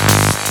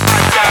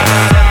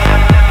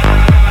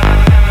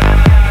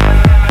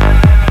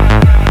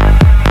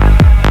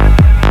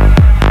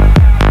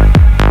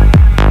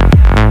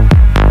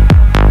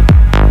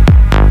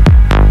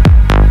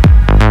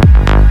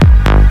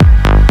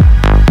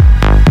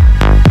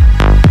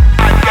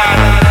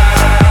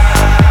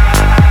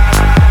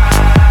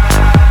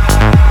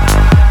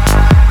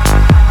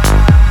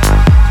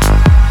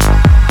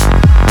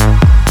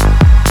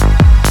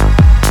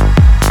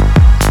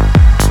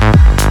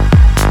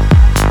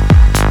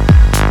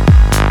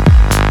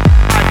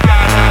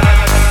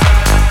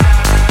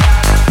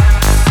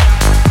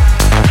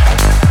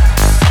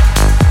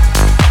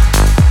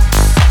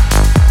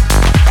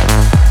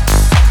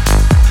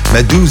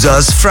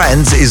 MEDUZA's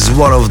Friends is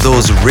one of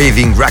those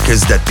raving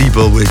records that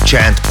people will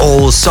chant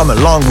all summer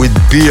long with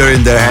beer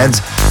in their hands.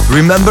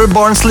 Remember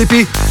Born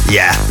Sleepy?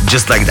 Yeah,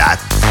 just like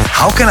that.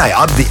 How can I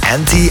up the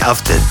ante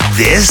after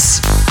this?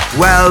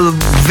 Well,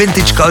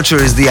 vintage culture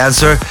is the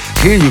answer.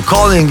 Hear You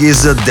Calling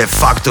is a de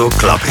facto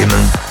club hymn.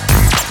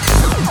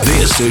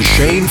 This is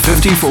Shane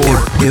 54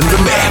 in the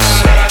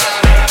mix.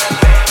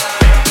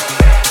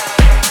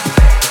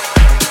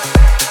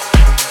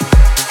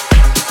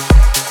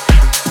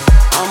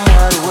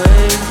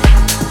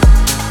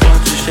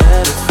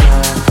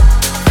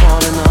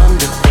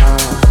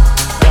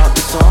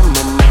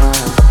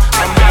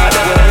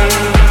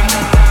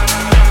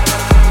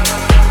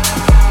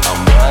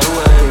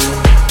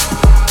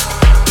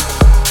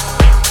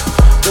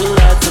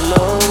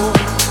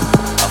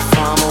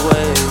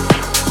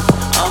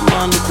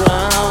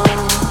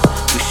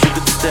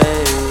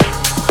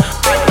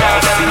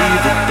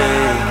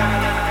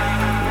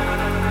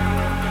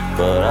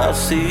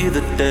 See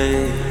the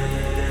day.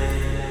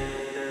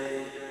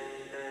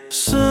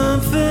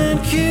 Something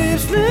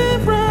keeps me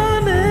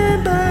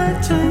running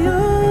back to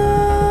you,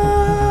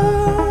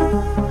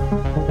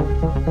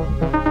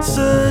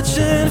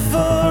 searching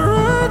for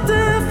a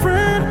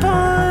different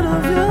point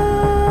of view.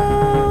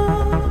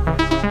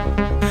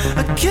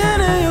 I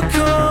can't hear you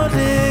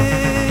calling,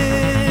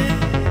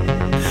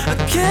 I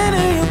can't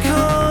hear you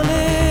calling.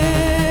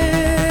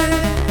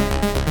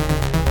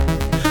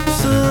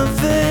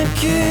 Something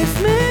keeps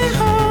me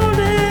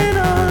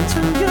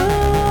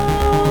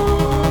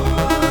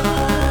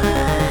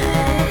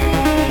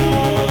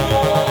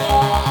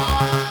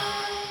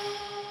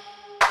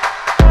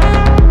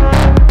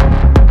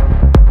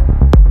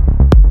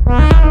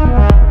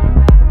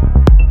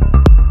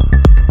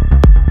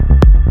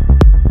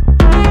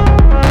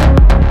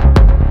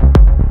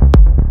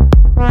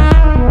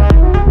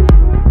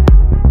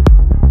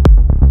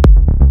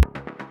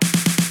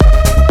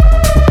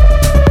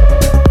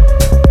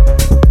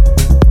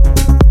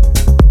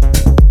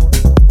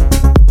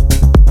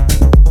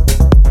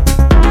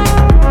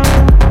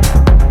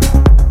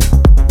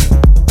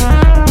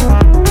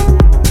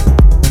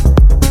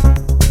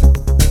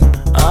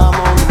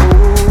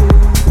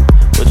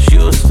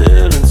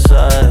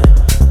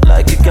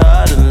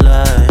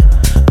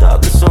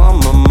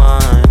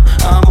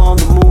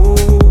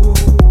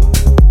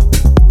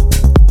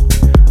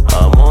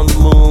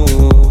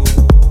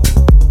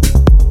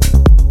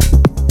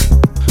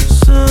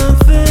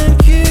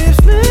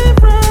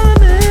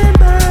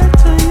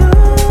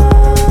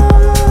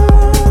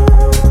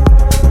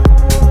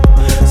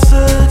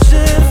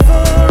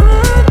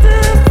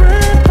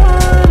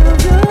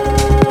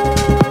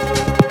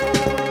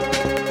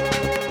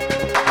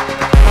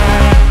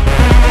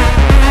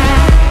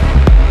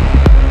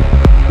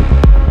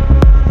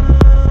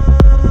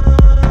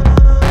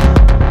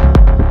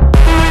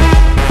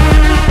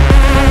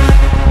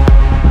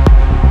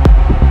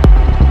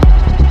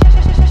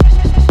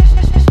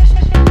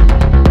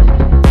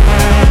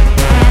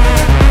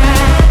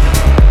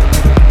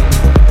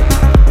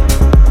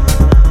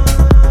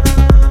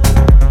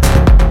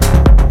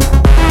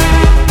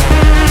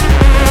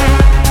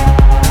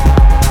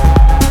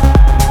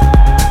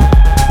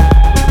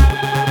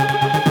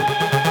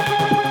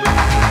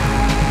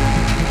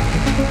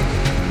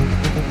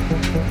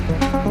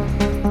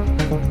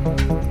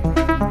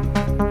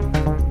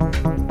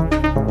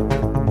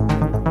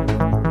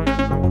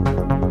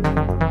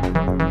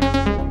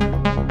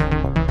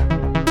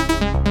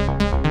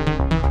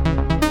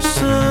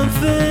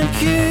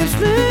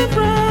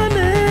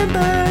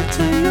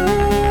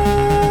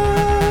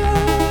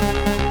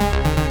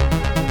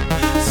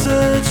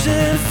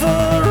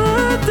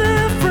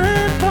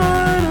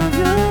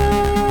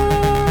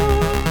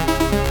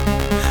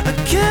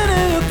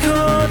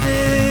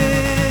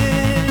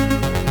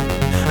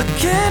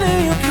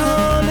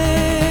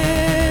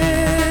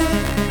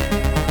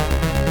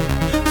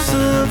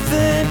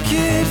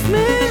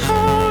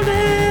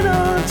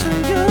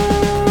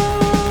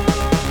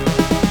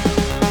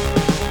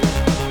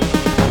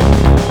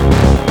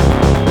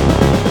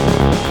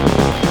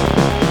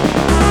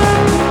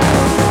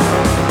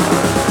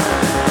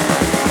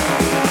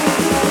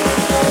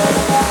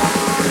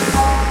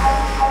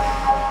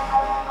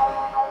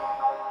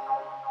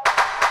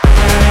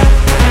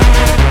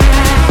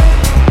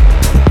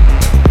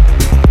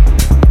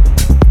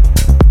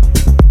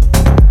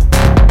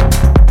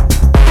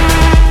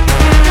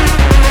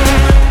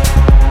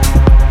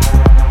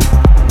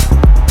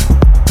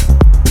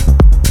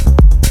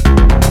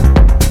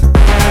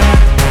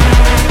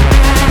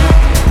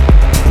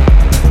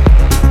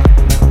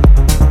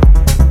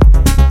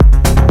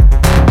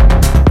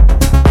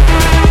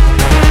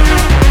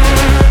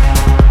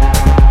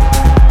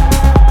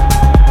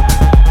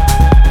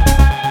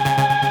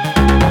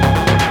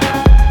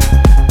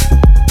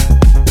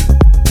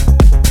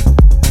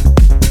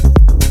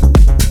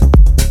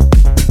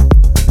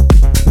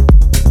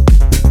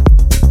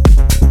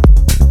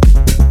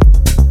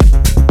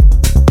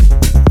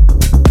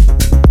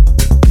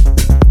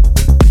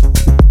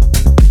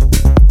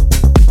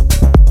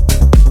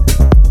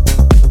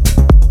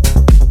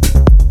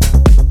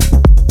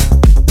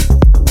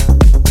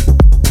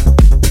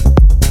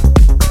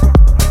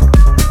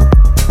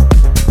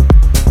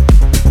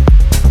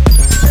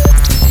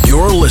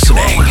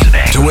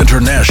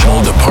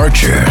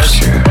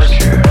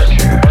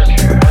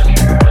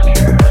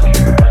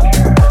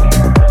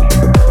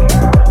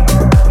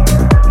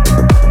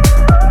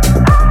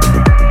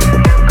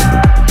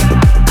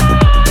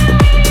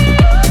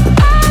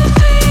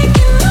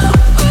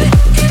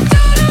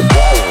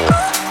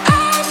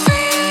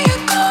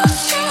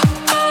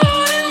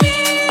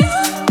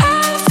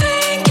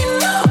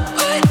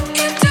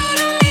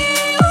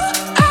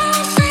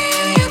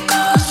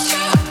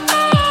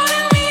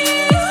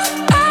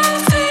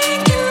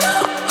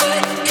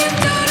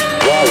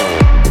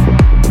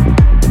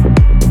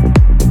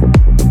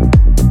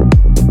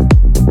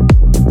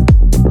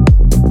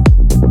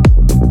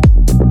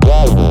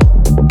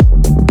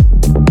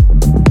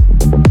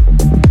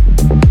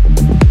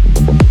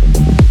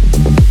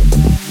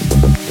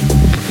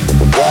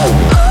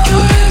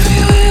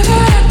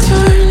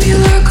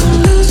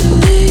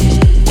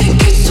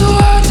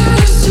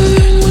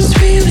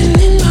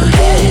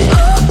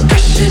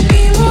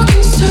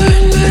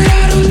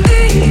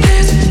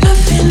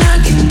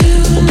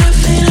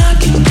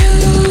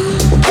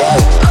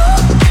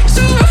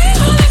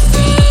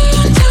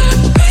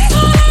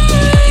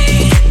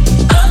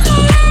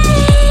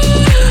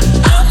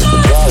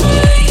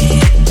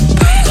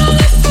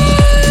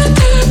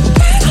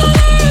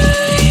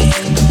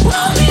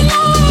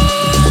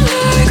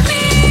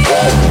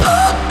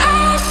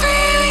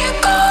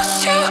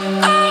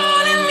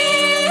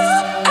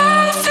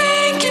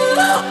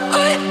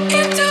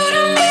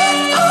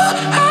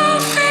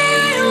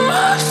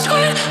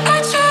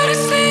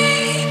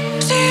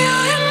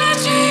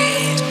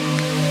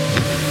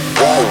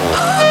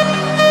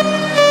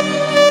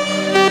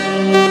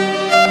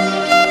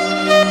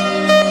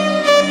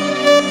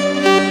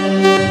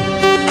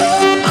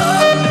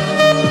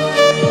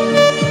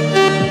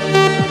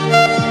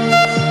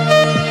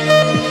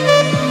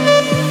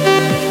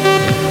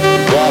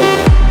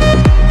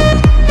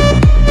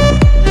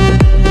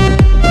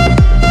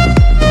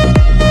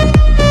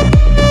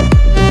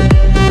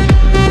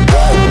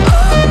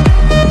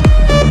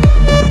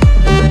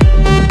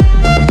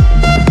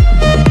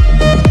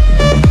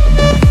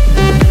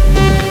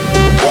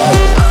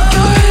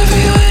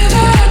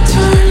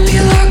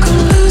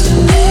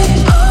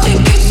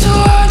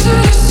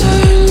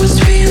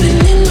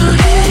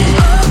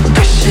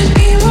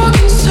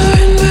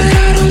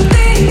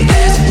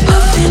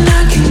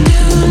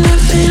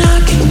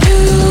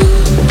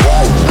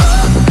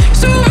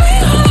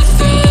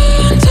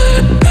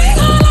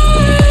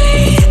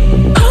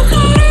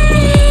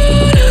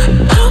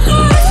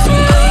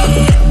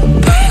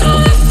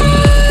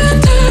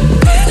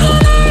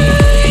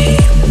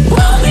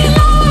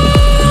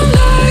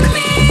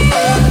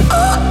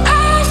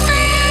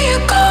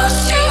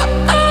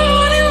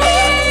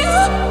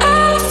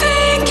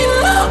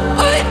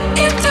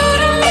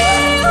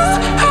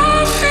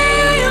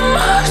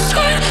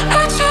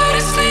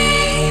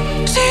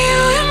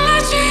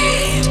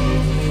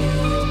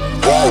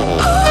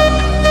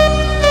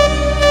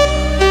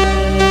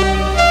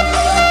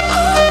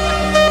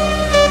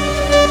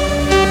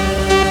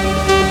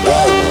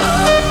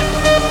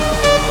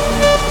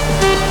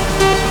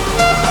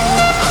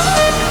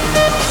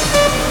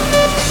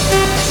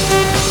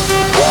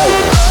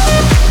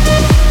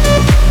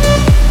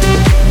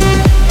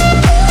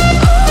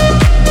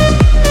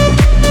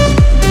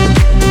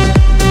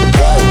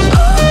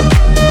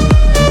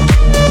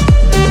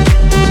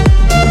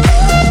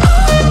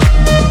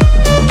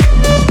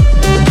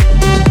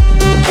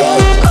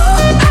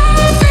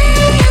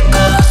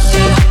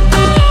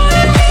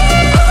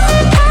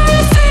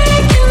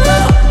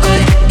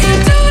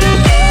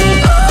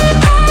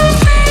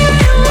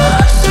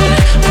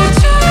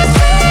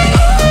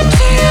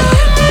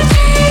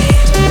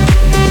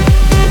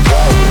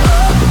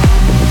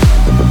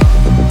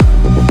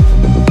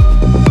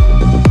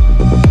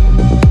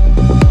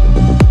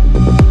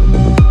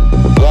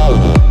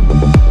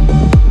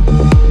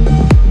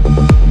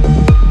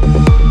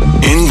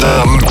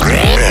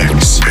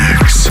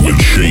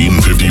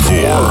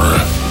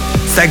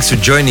Thanks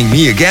for joining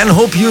me again.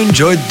 Hope you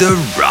enjoyed the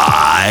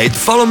ride.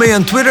 Follow me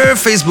on Twitter,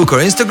 Facebook or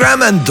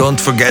Instagram, and don't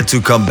forget to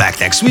come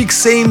back next week,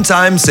 same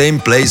time, same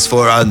place,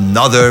 for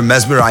another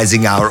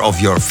mesmerizing hour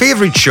of your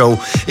favorite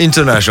show,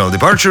 International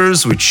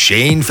Departures with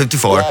Shane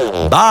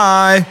 54.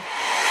 Bye!